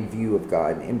authoritarian view of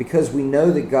God. And because we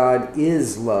know that God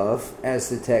is love, as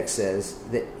the text says,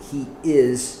 that he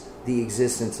is the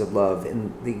existence of love,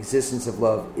 and the existence of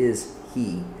love is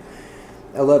he.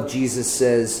 I love Jesus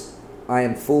says, I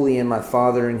am fully in my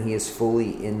Father, and he is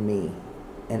fully in me.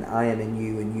 And I am in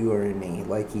you, and you are in me.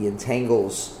 Like, he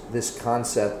entangles this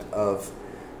concept of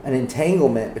an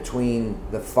entanglement between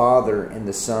the Father and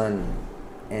the Son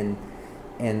and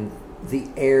the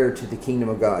heir to the kingdom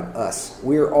of God, us.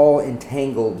 We're all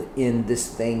entangled in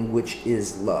this thing which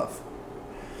is love.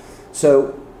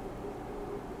 So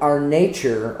our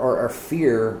nature or our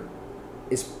fear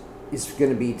is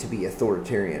going to be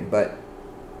authoritarian, but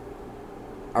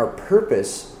our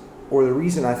purpose, or the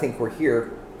reason I think we're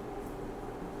here,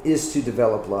 is to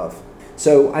develop love.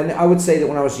 So I would say that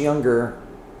when I was younger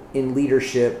in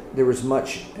leadership, I was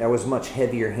much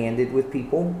heavier handed with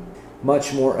people,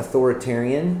 much more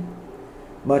authoritarian,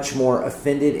 much more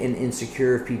offended and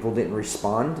insecure if people didn't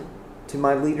respond to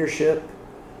my leadership.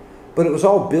 But it was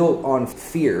all built on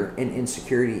fear and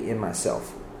insecurity in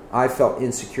myself. I felt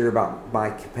insecure about my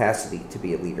capacity to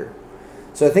be a leader.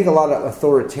 So I think a lot of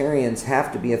authoritarians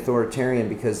have to be authoritarian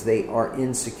because they are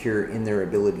insecure in their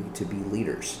ability to be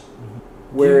leaders.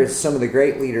 Whereas some of the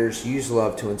great leaders use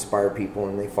love to inspire people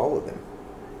and they follow them.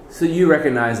 So you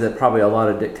recognize that probably a lot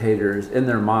of dictators in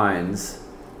their minds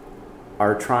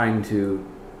are trying to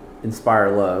inspire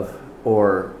love,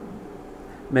 or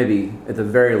maybe at the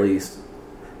very least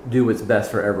do what's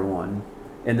best for everyone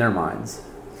in their minds.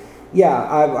 Yeah,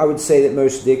 I would say that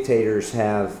most dictators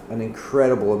have an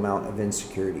incredible amount of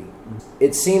insecurity.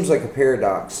 It seems like a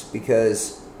paradox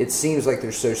because it seems like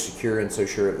they're so secure and so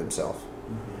sure of themselves.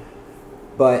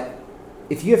 Mm-hmm. But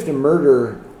if you have to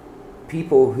murder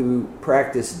people who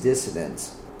practice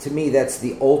dissidence, to me that's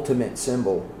the ultimate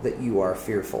symbol that you are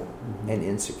fearful and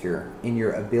insecure in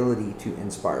your ability to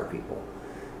inspire people.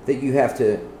 That you have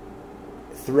to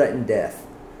threaten death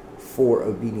for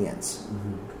obedience.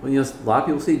 Well, a lot of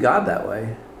people see God that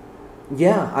way.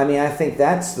 Yeah, I think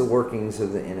that's the workings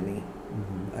of the enemy.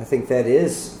 I think that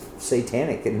is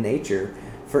satanic in nature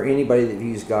for anybody that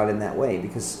views God in that way,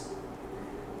 because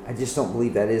I just don't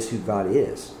believe that is who God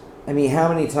is. How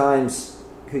many times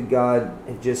could God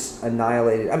have just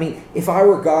annihilated? If I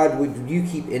were God, would you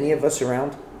keep any of us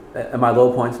around? At my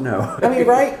low points, no.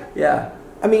 Right? Yeah.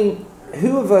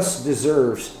 Who of us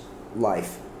deserves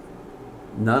life?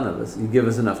 None of us. You give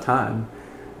us enough time.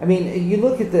 You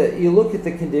look at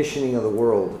the conditioning of the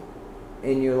world,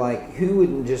 and you're like, who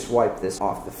wouldn't just wipe this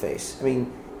off the face?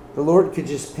 The Lord could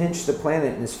just pinch the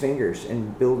planet in his fingers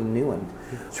and build a new one.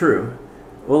 True.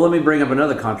 Well, let me bring up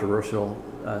another controversial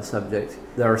subject.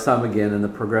 There are some, again, in the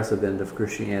progressive end of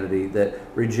Christianity that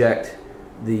reject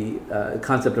the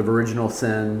concept of original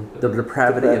sin, the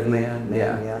depravity of man.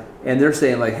 Yeah. And they're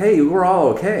saying, like, hey, we're all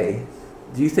okay.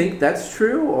 Do you think that's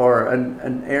true or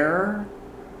an error?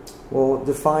 Well,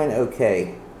 define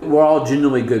okay. We're all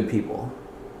genuinely good people.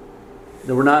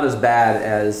 We're not as bad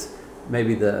as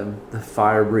maybe the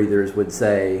fire breathers would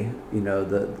say,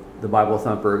 the Bible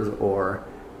thumpers, or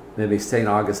maybe St.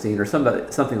 Augustine or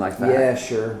something like that. Yeah,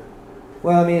 sure.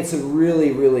 Well, it's a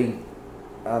really, really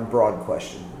broad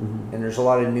question. And there's a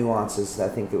lot of nuances I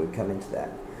think that would come into that.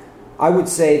 I would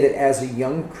say that as a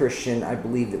young Christian, I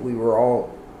believe that we were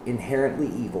all inherently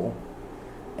evil,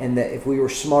 and that if we were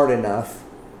smart enough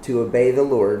to obey the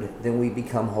Lord, then we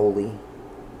become holy.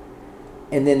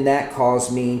 And then that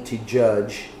caused me to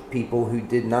judge people who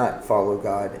did not follow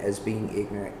God as being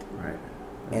ignorant. Right.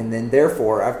 And then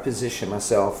therefore I've positioned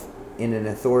myself in an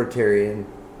authoritarian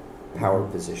power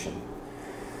position.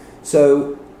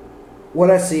 So what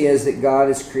I see is that God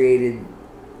has created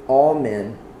all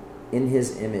men in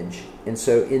his image. And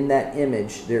so in that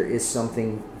image there is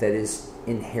something that is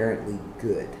inherently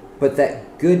good. But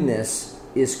that goodness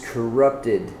is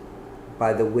corrupted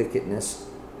by the wickedness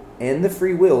and the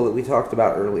free will that we talked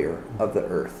about earlier of the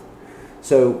earth.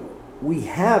 So we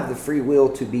have the free will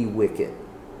to be wicked.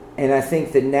 And I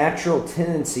think the natural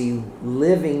tendency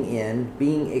living in,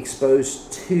 being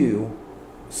exposed to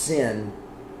sin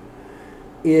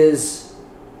is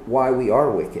why we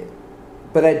are wicked.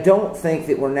 But I don't think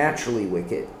that we're naturally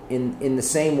wicked in the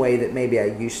same way that maybe I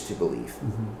used to believe.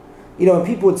 You know, and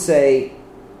people would say,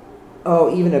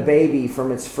 oh, even a baby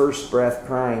from its first breath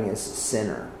crying is a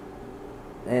sinner.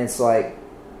 And it's like,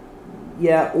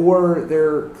 yeah, or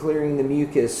they're clearing the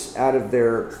mucus out of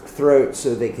their throat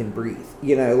so they can breathe.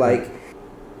 You know, like,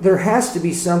 there has to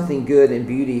be something good and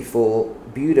beautiful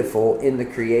in the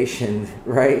creation,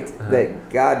 right? That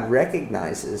God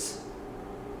recognizes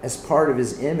as part of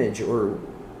his image, or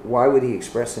why would he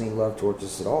express any love towards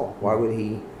us at all? Why would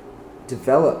he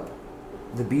develop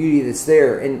the beauty that's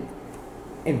there? And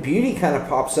beauty kind of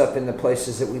pops up in the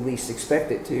places that we least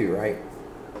expect it to, right?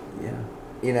 Yeah.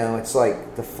 You know, it's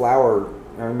like the flower.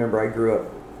 I remember I grew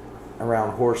up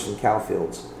around horse and cow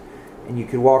fields, and you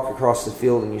could walk across the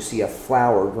field and you see a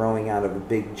flower growing out of a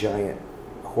big giant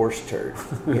horse turd,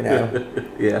 you know?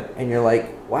 Yeah. And you're like,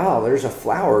 wow, there's a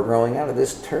flower growing out of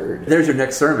this turd. There's your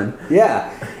next sermon.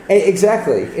 Yeah,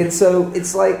 exactly. And so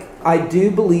it's like, I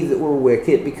do believe that we're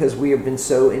wicked because we have been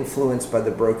so influenced by the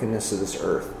brokenness of this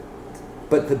earth.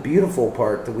 But the beautiful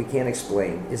part that we can't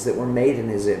explain is that we're made in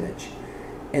his image,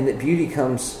 and that beauty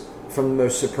comes from the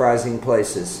most surprising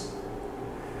places.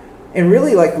 And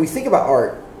really, like, we think about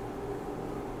art,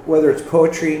 whether it's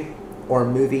poetry or a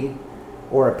movie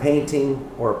or a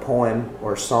painting or a poem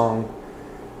or a song,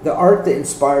 the art that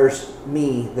inspires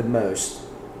me the most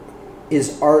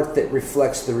is art that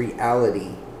reflects the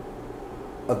reality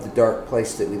of the dark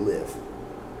place that we live.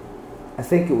 I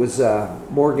think it was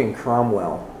Morgan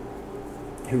Cromwell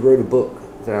who wrote a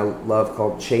book that I love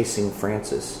called Chasing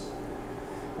Francis.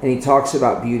 And he talks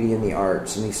about beauty in the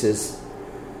arts, and he says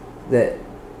that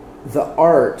the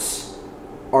arts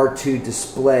are to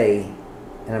display,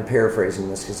 and I'm paraphrasing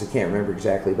this because I can't remember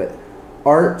exactly, but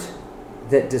art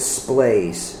that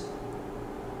displays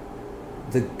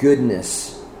the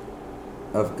goodness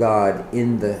of God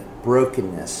in the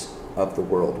brokenness of the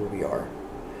world where we are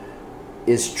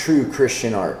is true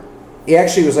Christian art. He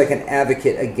actually was like an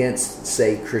advocate against,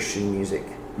 say, Christian music.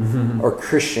 Or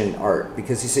Christian art,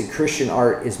 because he said Christian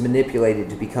art is manipulated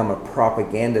to become a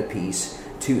propaganda piece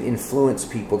to influence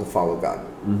people to follow God.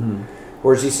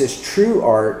 Whereas he says true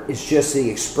art is just the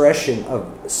expression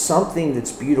of something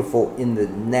that's beautiful in the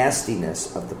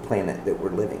nastiness of the planet that we're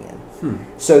living in.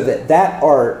 So that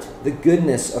art, the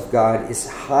goodness of God, is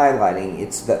highlighting,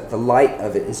 it's that the light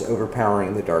of it is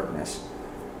overpowering the darkness.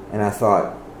 And I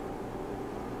thought,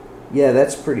 yeah,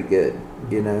 that's pretty good.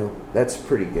 You know, that's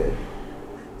pretty good.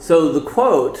 So the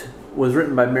quote was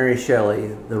written by Mary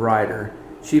Shelley, the writer.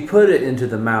 She put it into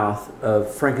the mouth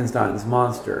of Frankenstein's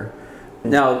monster.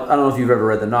 Now, I don't know if you've ever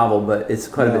read the novel, but it's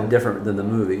quite a bit different than the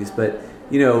movies. But,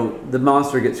 you know, the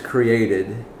monster gets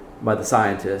created by the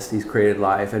scientist. He's created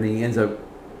life, and he ends up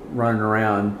running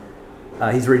around.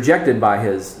 He's rejected by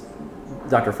his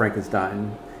Dr.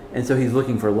 Frankenstein, and so he's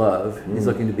looking for love. He's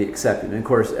looking to be accepted. And, of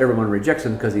course, everyone rejects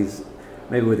him because he's,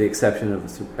 maybe with the exception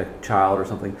of a child or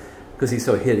something, because he's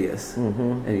so hideous,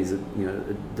 and he's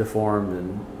deformed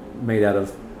and made out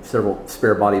of several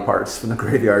spare body parts from the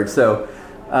graveyard. So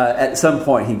at some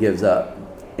point he gives up,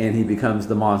 and he becomes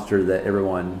the monster that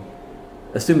everyone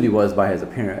assumed he was by his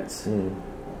appearance.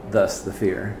 Thus the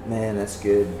fear. Man, that's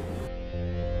good.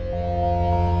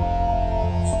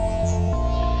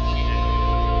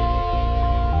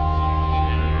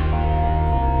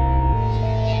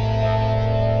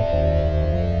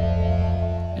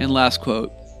 And last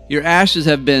quote. Your ashes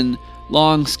have been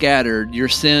long scattered, your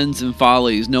sins and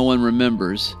follies no one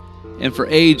remembers, and for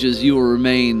ages you will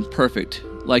remain perfect,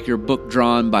 like your book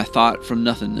drawn by thought from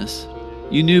nothingness.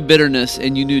 You knew bitterness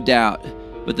and you knew doubt,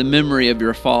 but the memory of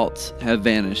your faults have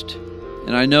vanished.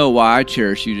 And I know why I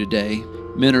cherish you today.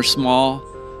 Men are small,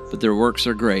 but their works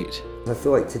are great. I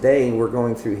feel like today we're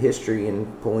going through history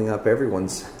and pulling up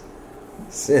everyone's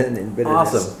sin and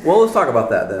bitterness. Awesome. Well, let's talk about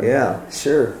that then. Yeah,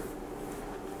 sure.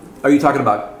 Are you talking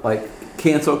about, like,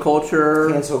 cancel culture?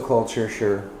 Cancel culture,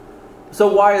 sure.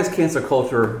 So why is cancel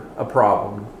culture a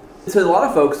problem? So a lot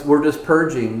of folks, we're just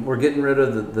purging. We're getting rid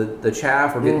of the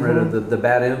chaff. We're getting rid of the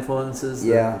bad influences.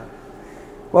 Yeah.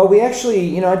 Well, we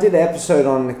actually, I did an episode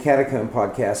on the Catacomb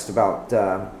podcast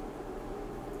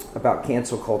about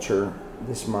cancel culture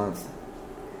this month.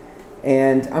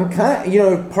 And I'm kind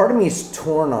of, part of me is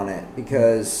torn on it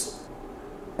because,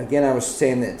 again, I was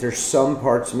saying that there's some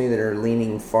parts of me that are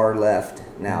leaning far left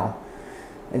now.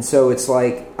 And so it's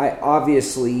like, I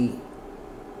obviously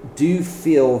do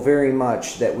feel very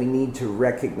much that we need to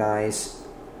recognize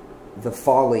the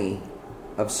folly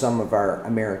of some of our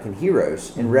American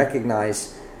heroes and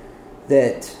recognize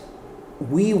that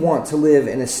we want to live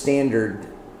in a standard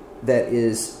that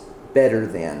is better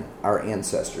than our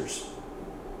ancestors.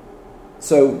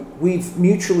 So we've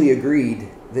mutually agreed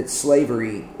that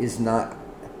slavery is not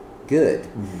good.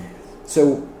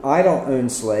 So I don't own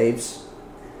slaves.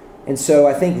 And so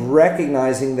I think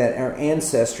recognizing that our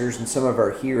ancestors and some of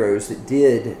our heroes that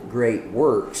did great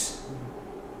works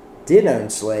did own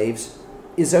slaves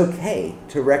is okay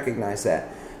to recognize that.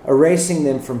 Erasing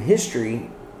them from history,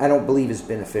 I don't believe is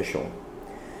beneficial,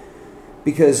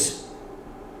 because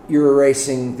you're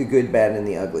erasing the good, bad, and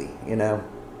the ugly, you know?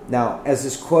 Now, as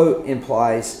this quote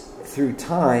implies, through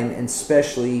time, and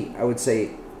especially, I would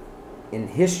say, in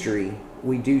history,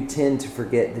 we do tend to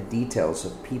forget the details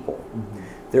of people.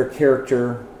 Their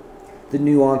character, the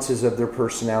nuances of their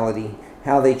personality,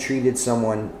 how they treated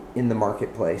someone in the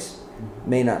marketplace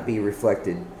may not be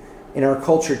reflected. In our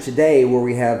culture today, where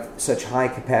we have such high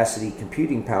capacity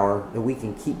computing power that we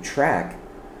can keep track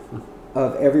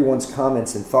of everyone's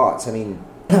comments and thoughts. I mean,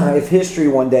 if history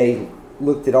one day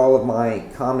looked at all of my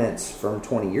comments from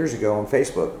 20 years ago on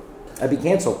Facebook, I'd be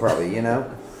canceled probably, you know?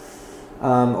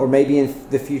 Or maybe in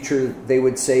the future they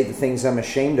would say the things I'm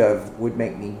ashamed of would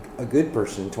make me a good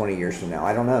person 20 years from now.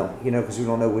 I don't know, you know, because we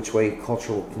don't know which way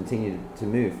culture will continue to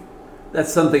move.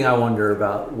 That's something I wonder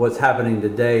about, what's happening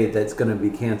today that's going to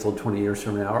be canceled 20 years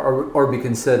from now, or be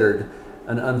considered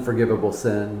an unforgivable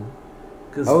sin.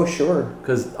 Oh, sure.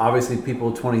 Because obviously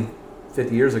people 20,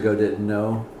 50 years ago didn't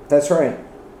know. That's right.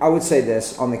 I would say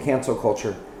this on the cancel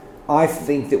culture. I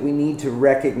think that we need to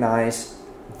recognize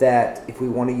that if we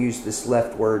want to use this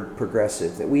left word,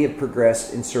 progressive, that we have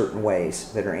progressed in certain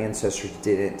ways that our ancestors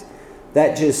didn't.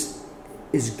 That just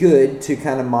is good to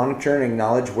kind of monitor and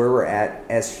acknowledge where we're at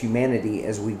as humanity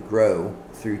as we grow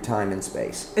through time and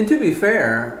space. And to be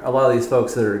fair, a lot of these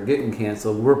folks that are getting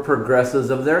canceled were progressives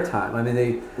of their time. I mean,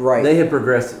 they had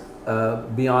progressed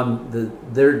beyond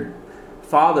their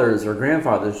fathers' or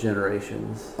grandfathers'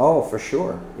 generations. Oh, for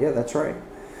sure. Yeah, that's right.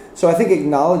 So I think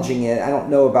acknowledging it, I don't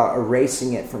know about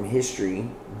erasing it from history.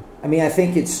 I mean, I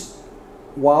think it's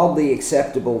wildly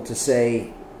acceptable to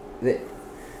say that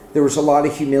there was a lot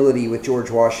of humility with George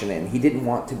Washington. He didn't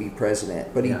want to be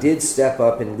president, but he did step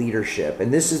up in leadership.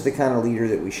 And this is the kind of leader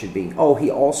that we should be. Oh, he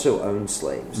also owned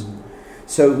slaves.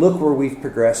 So look where we've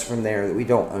progressed from there, that we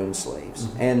don't own slaves.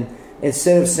 And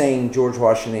instead of saying George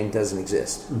Washington doesn't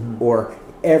exist, or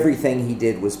everything he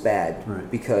did was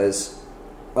bad because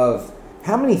of...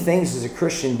 How many things as a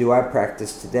Christian do I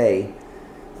practice today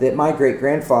that my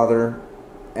great-grandfather,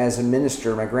 as a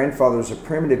minister, my grandfather was a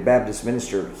primitive Baptist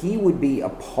minister, he would be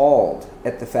appalled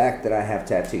at the fact that I have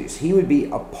tattoos. He would be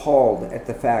appalled at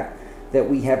the fact that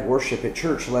we have worship at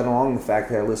church, let alone the fact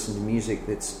that I listen to music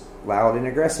that's loud and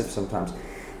aggressive sometimes.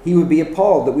 He would be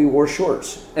appalled that we wore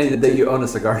shorts. And that you own a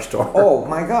cigar store. Oh,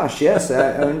 my gosh, yes.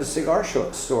 I owned a cigar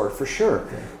store, for sure.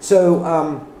 Okay.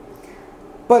 So...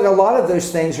 But a lot of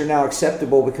those things are now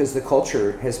acceptable because the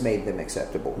culture has made them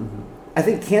acceptable. I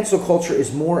think cancel culture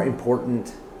is more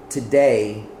important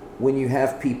today when you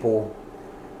have people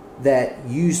that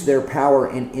use their power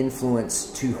and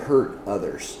influence to hurt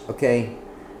others, okay?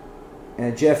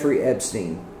 And a Jeffrey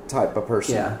Epstein type of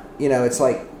person. Yeah. You know, it's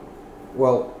like,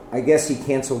 well, I guess he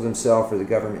canceled himself or the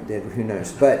government did, who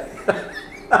knows. But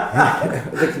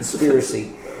the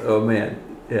conspiracy. Oh, man.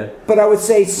 Yeah. But I would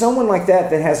say someone like that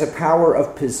has a power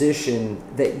of position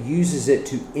that uses it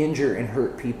to injure and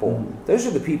hurt people, those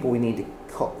are the people we need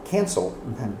to cancel.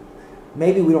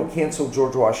 Maybe we don't cancel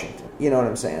George Washington. You know what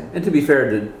I'm saying? And to be fair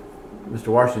to Mr.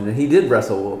 Washington, he did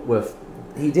wrestle with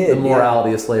the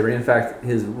morality of slavery. In fact,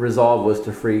 his resolve was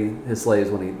to free his slaves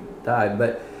when he died.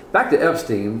 But back to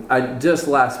Epstein, I just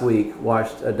last week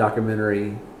watched a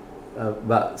documentary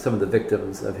about some of the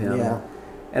victims of him. Yeah.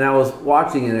 And I was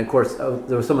watching it, and of course,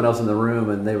 there was someone else in the room,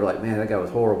 and they were like, man, that guy was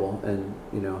horrible. And,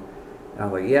 you know, and I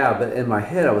was like, yeah. But in my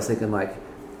head, I was thinking, like,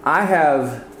 I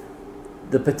have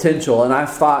the potential, and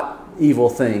I've thought evil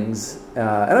things, and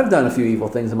I've done a few evil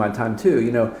things in my time, too.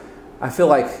 You know, I feel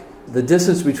like the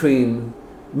distance between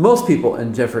most people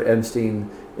and Jeffrey Epstein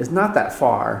is not that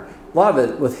far. A lot of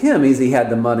it with him is he had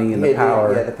the money and the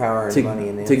power,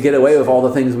 to get away with all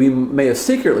the things we may have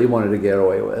secretly wanted to get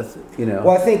away with. You know.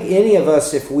 Well, I think any of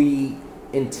us, if we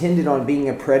intended on being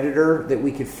a predator, that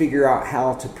we could figure out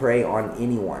how to prey on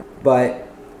anyone. But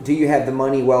do you have the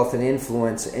money, wealth, and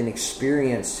influence and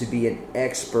experience to be an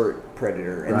expert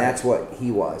predator? And that's what he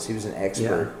was. He was an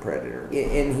expert predator.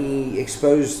 And he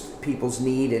exposed people's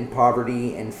need and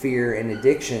poverty and fear and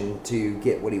addiction to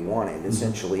get what he wanted,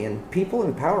 essentially. And people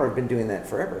in power have been doing that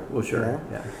forever. Well, sure. You know?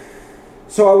 Yeah.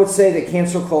 So I would say that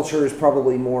cancel culture is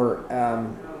probably more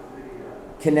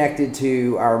connected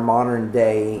to our modern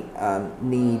day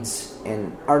needs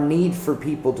and our need for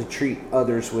people to treat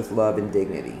others with love and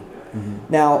dignity. Mm-hmm.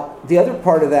 Now, the other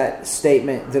part of that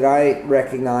statement that I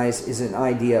recognize is an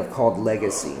idea called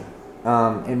legacy.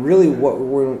 And really,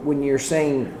 when you're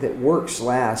saying that works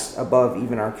last above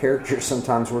even our characters,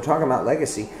 sometimes we're talking about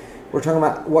legacy. We're talking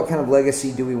about what kind of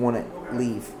legacy do we want to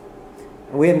leave.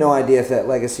 And we have no idea if that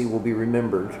legacy will be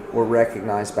remembered or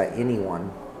recognized by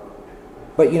anyone.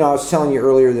 But, I was telling you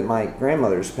earlier that my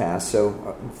grandmother's passed,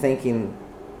 so I'm thinking,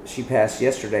 she passed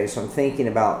yesterday, so I'm thinking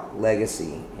about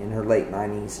legacy in her late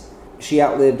 90s. She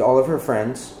outlived all of her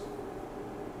friends,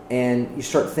 and you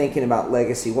start thinking about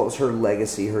legacy. What was her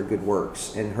legacy, her good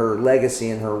works? And her legacy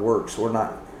and her works were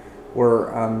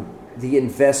the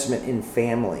investment in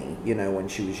family, when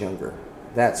she was younger.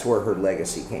 That's where her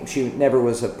legacy came. She never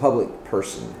was a public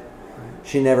person.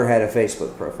 She never had a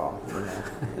Facebook profile.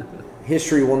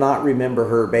 History will not remember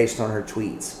her based on her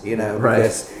tweets,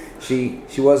 because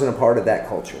she wasn't a part of that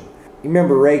culture. You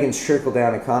remember Reagan's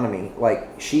trickle-down economy.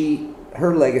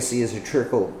 Her legacy is a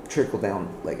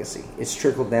trickle-down legacy. It's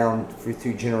trickled down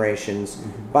through generations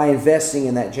by investing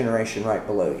in that generation right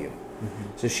below you. Mm-hmm.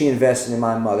 So she invested in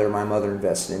my mother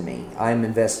invested in me. I'm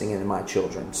investing in my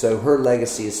children. So her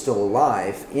legacy is still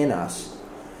alive in us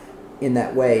in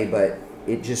that way, but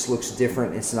it just looks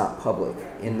different. It's not public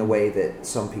in the way that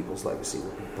some people's legacy will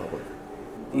be public.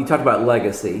 You talked about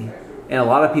legacy, and a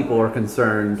lot of people are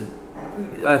concerned.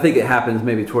 I think it happens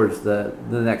maybe towards the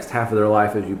next half of their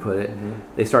life, as you put it. Mm-hmm.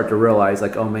 They start to realize,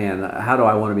 oh man, how do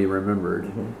I want to be remembered?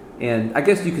 Mm-hmm. And I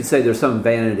guess you could say there's some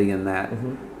vanity in that.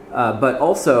 Mm-hmm. But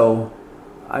also,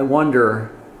 I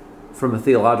wonder, from a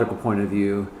theological point of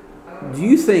view, do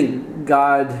you think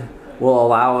God will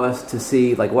allow us to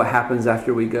see what happens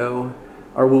after we go?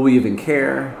 Or will we even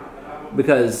care?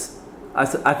 Because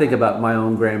I think about my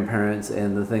own grandparents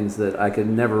and the things that I could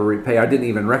never repay. I didn't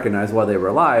even recognize while they were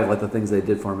alive, the things they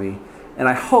did for me. And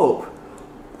I hope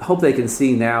they can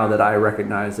see now that I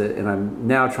recognize it, and I'm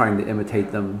now trying to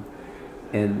imitate them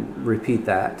and repeat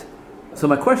that. So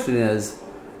my question is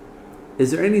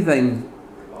there anything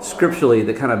scripturally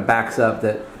that kind of backs up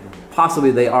that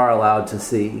possibly they are allowed to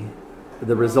see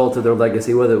the result of their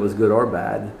legacy, whether it was good or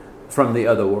bad, from the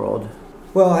other world?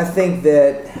 Well, I think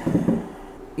that,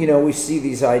 we see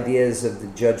these ideas of the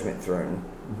judgment throne.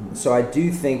 Mm-hmm. So I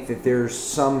do think that there's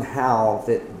somehow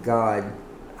that God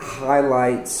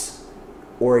highlights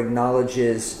or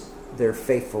acknowledges their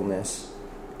faithfulness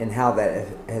and how that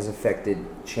has affected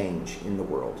change in the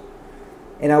world.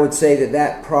 And I would say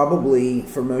that probably,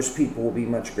 for most people, will be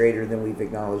much greater than we've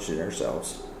acknowledged it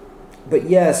ourselves. But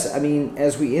yes,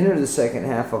 as we enter the second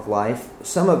half of life,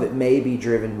 some of it may be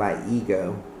driven by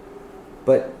ego.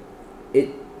 But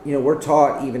we're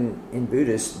taught, even in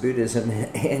Buddhism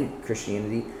and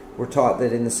Christianity, we're taught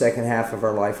that in the second half of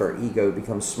our life, our ego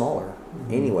becomes smaller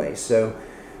anyway. So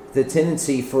the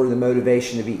tendency for the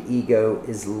motivation to be ego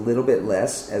is a little bit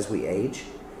less as we age.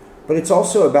 But it's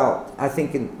also about, I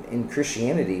think in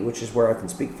Christianity, which is where I can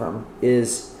speak from,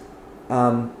 is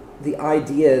the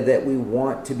idea that we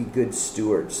want to be good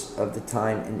stewards of the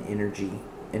time and energy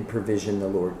and provision the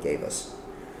Lord gave us.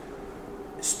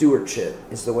 Stewardship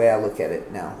is the way I look at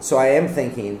it now. So I am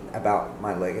thinking about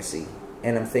my legacy,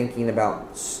 and I'm thinking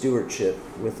about stewardship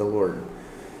with the Lord.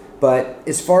 But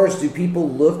as far as do people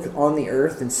look on the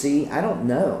earth and see, I don't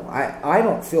know. I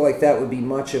don't feel like that would be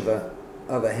much of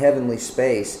a heavenly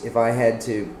space if I had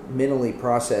to mentally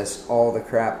process all the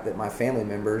crap that my family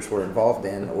members were involved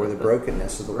in or the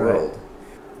brokenness of the world.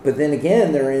 But then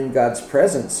again, they're in God's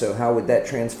presence, so how would that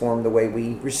transform the way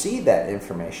we receive that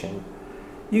information?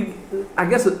 I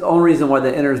guess the only reason why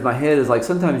that enters my head is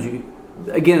sometimes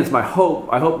it's my hope.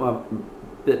 I hope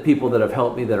that people that have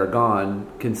helped me that are gone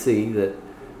can see that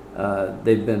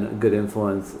they've been a good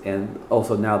influence, and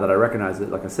also now that I recognize it,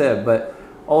 like I said. But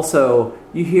also,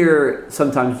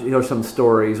 sometimes you hear some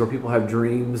stories where people have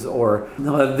dreams or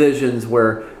they'll have visions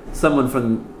where someone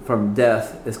from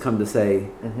death has come to say,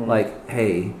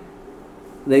 hey,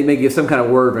 they may give some kind of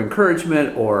word of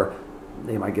encouragement, or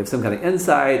they might give some kind of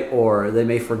insight, or they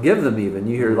may forgive them even.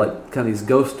 You hear kind of these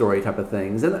ghost story type of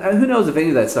things. And who knows if any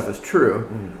of that stuff is true.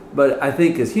 But I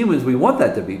think as humans, we want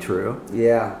that to be true.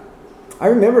 Yeah. I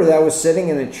remember that I was sitting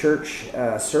in a church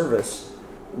service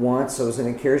once. I was in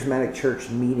a charismatic church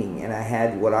meeting, and I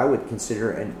had what I would consider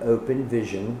an open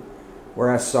vision where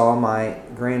I saw my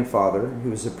grandfather, who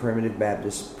was a primitive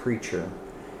Baptist preacher.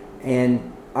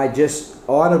 And I just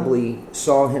audibly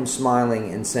saw him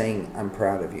smiling and saying, "I'm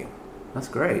proud of you." That's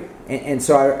great. And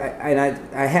so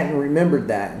I hadn't remembered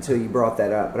that until you brought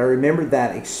that up. But I remembered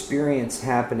that experience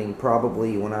happening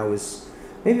probably when I was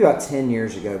maybe about 10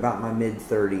 years ago, about my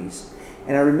mid-30s.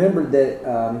 And I remembered that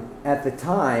at the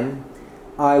time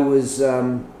I was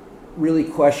really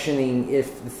questioning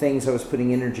if the things I was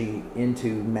putting energy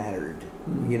into mattered.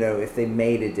 You know, if they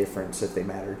made a difference, if they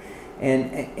mattered.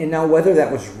 And now whether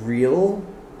that was real,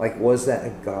 like was that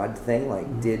a God thing?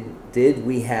 Like did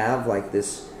we have like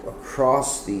this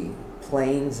across the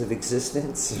planes of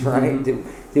existence, right? Did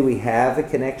we have a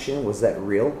connection? Was that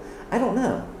real? I don't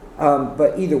know.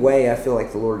 But either way, I feel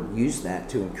like the Lord used that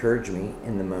to encourage me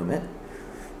in the moment.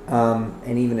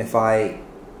 And even if I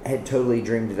had totally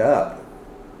dreamed it up,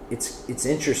 it's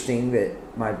interesting that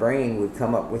my brain would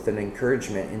come up with an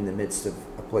encouragement in the midst of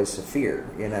a place of fear,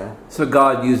 you know? So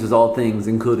God uses all things,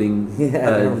 including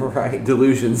right.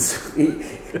 delusions.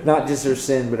 Not just our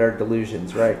sin, but our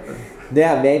delusions, right?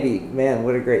 Yeah, maybe. Man,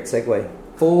 what a great segue.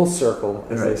 Full circle,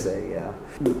 as they say, yeah.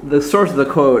 The source of the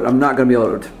quote, I'm not going to be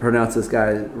able to pronounce this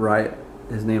guy right,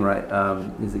 his name right.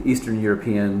 He's an Eastern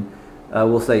European.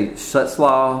 We'll say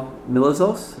Czesław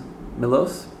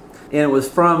Milos. And it was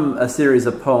from a series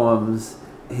of poems,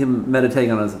 him meditating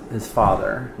on his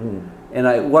father.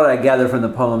 And what I gather from the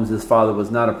poems, his father was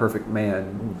not a perfect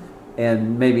man.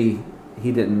 And maybe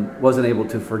he wasn't able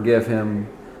to forgive him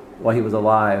while he was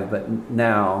alive, but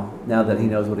now that he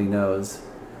knows what he knows,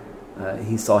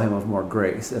 he saw him with more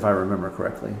grace, if I remember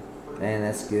correctly. Man,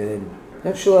 that's good.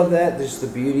 Don't you love that? There's the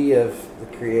beauty of the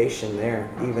creation there,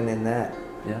 even in that.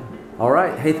 Yeah. All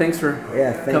right. Hey, thanks for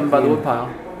coming by the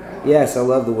woodpile. Yes, I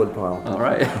love the woodpile. All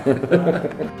right.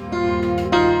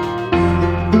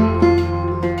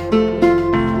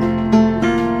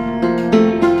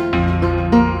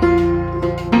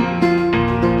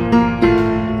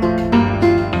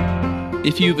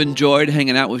 If you've enjoyed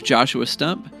hanging out with Joshua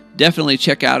Stump, definitely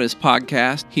check out his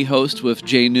podcast he hosts with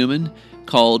Jay Newman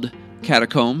called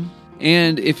Catacomb.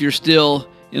 And if you're still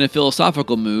in a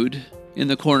philosophical mood, In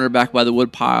the Corner Back by the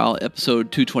Woodpile,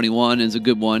 episode 221 is a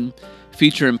good one,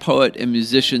 featuring poet and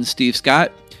musician Steve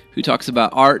Scott, who talks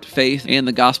about art, faith, and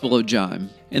the Gospel of John.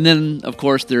 And then, of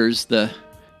course, there's the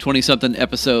 20-something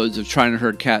episodes of Trying to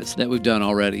Herd Cats that we've done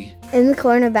already. In the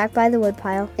Corner Back by the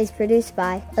Woodpile is produced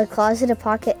by A Closet, a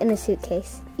Pocket, and a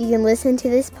Suitcase. You can listen to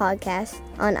this podcast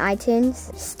on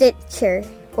iTunes, Stitcher,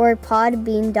 or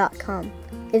podbean.com.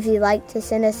 If you'd like to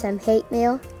send us some hate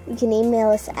mail, you can email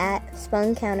us at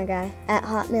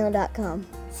spuncounterguy@hotmail.com.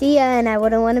 See ya, and I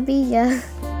wouldn't want to be ya.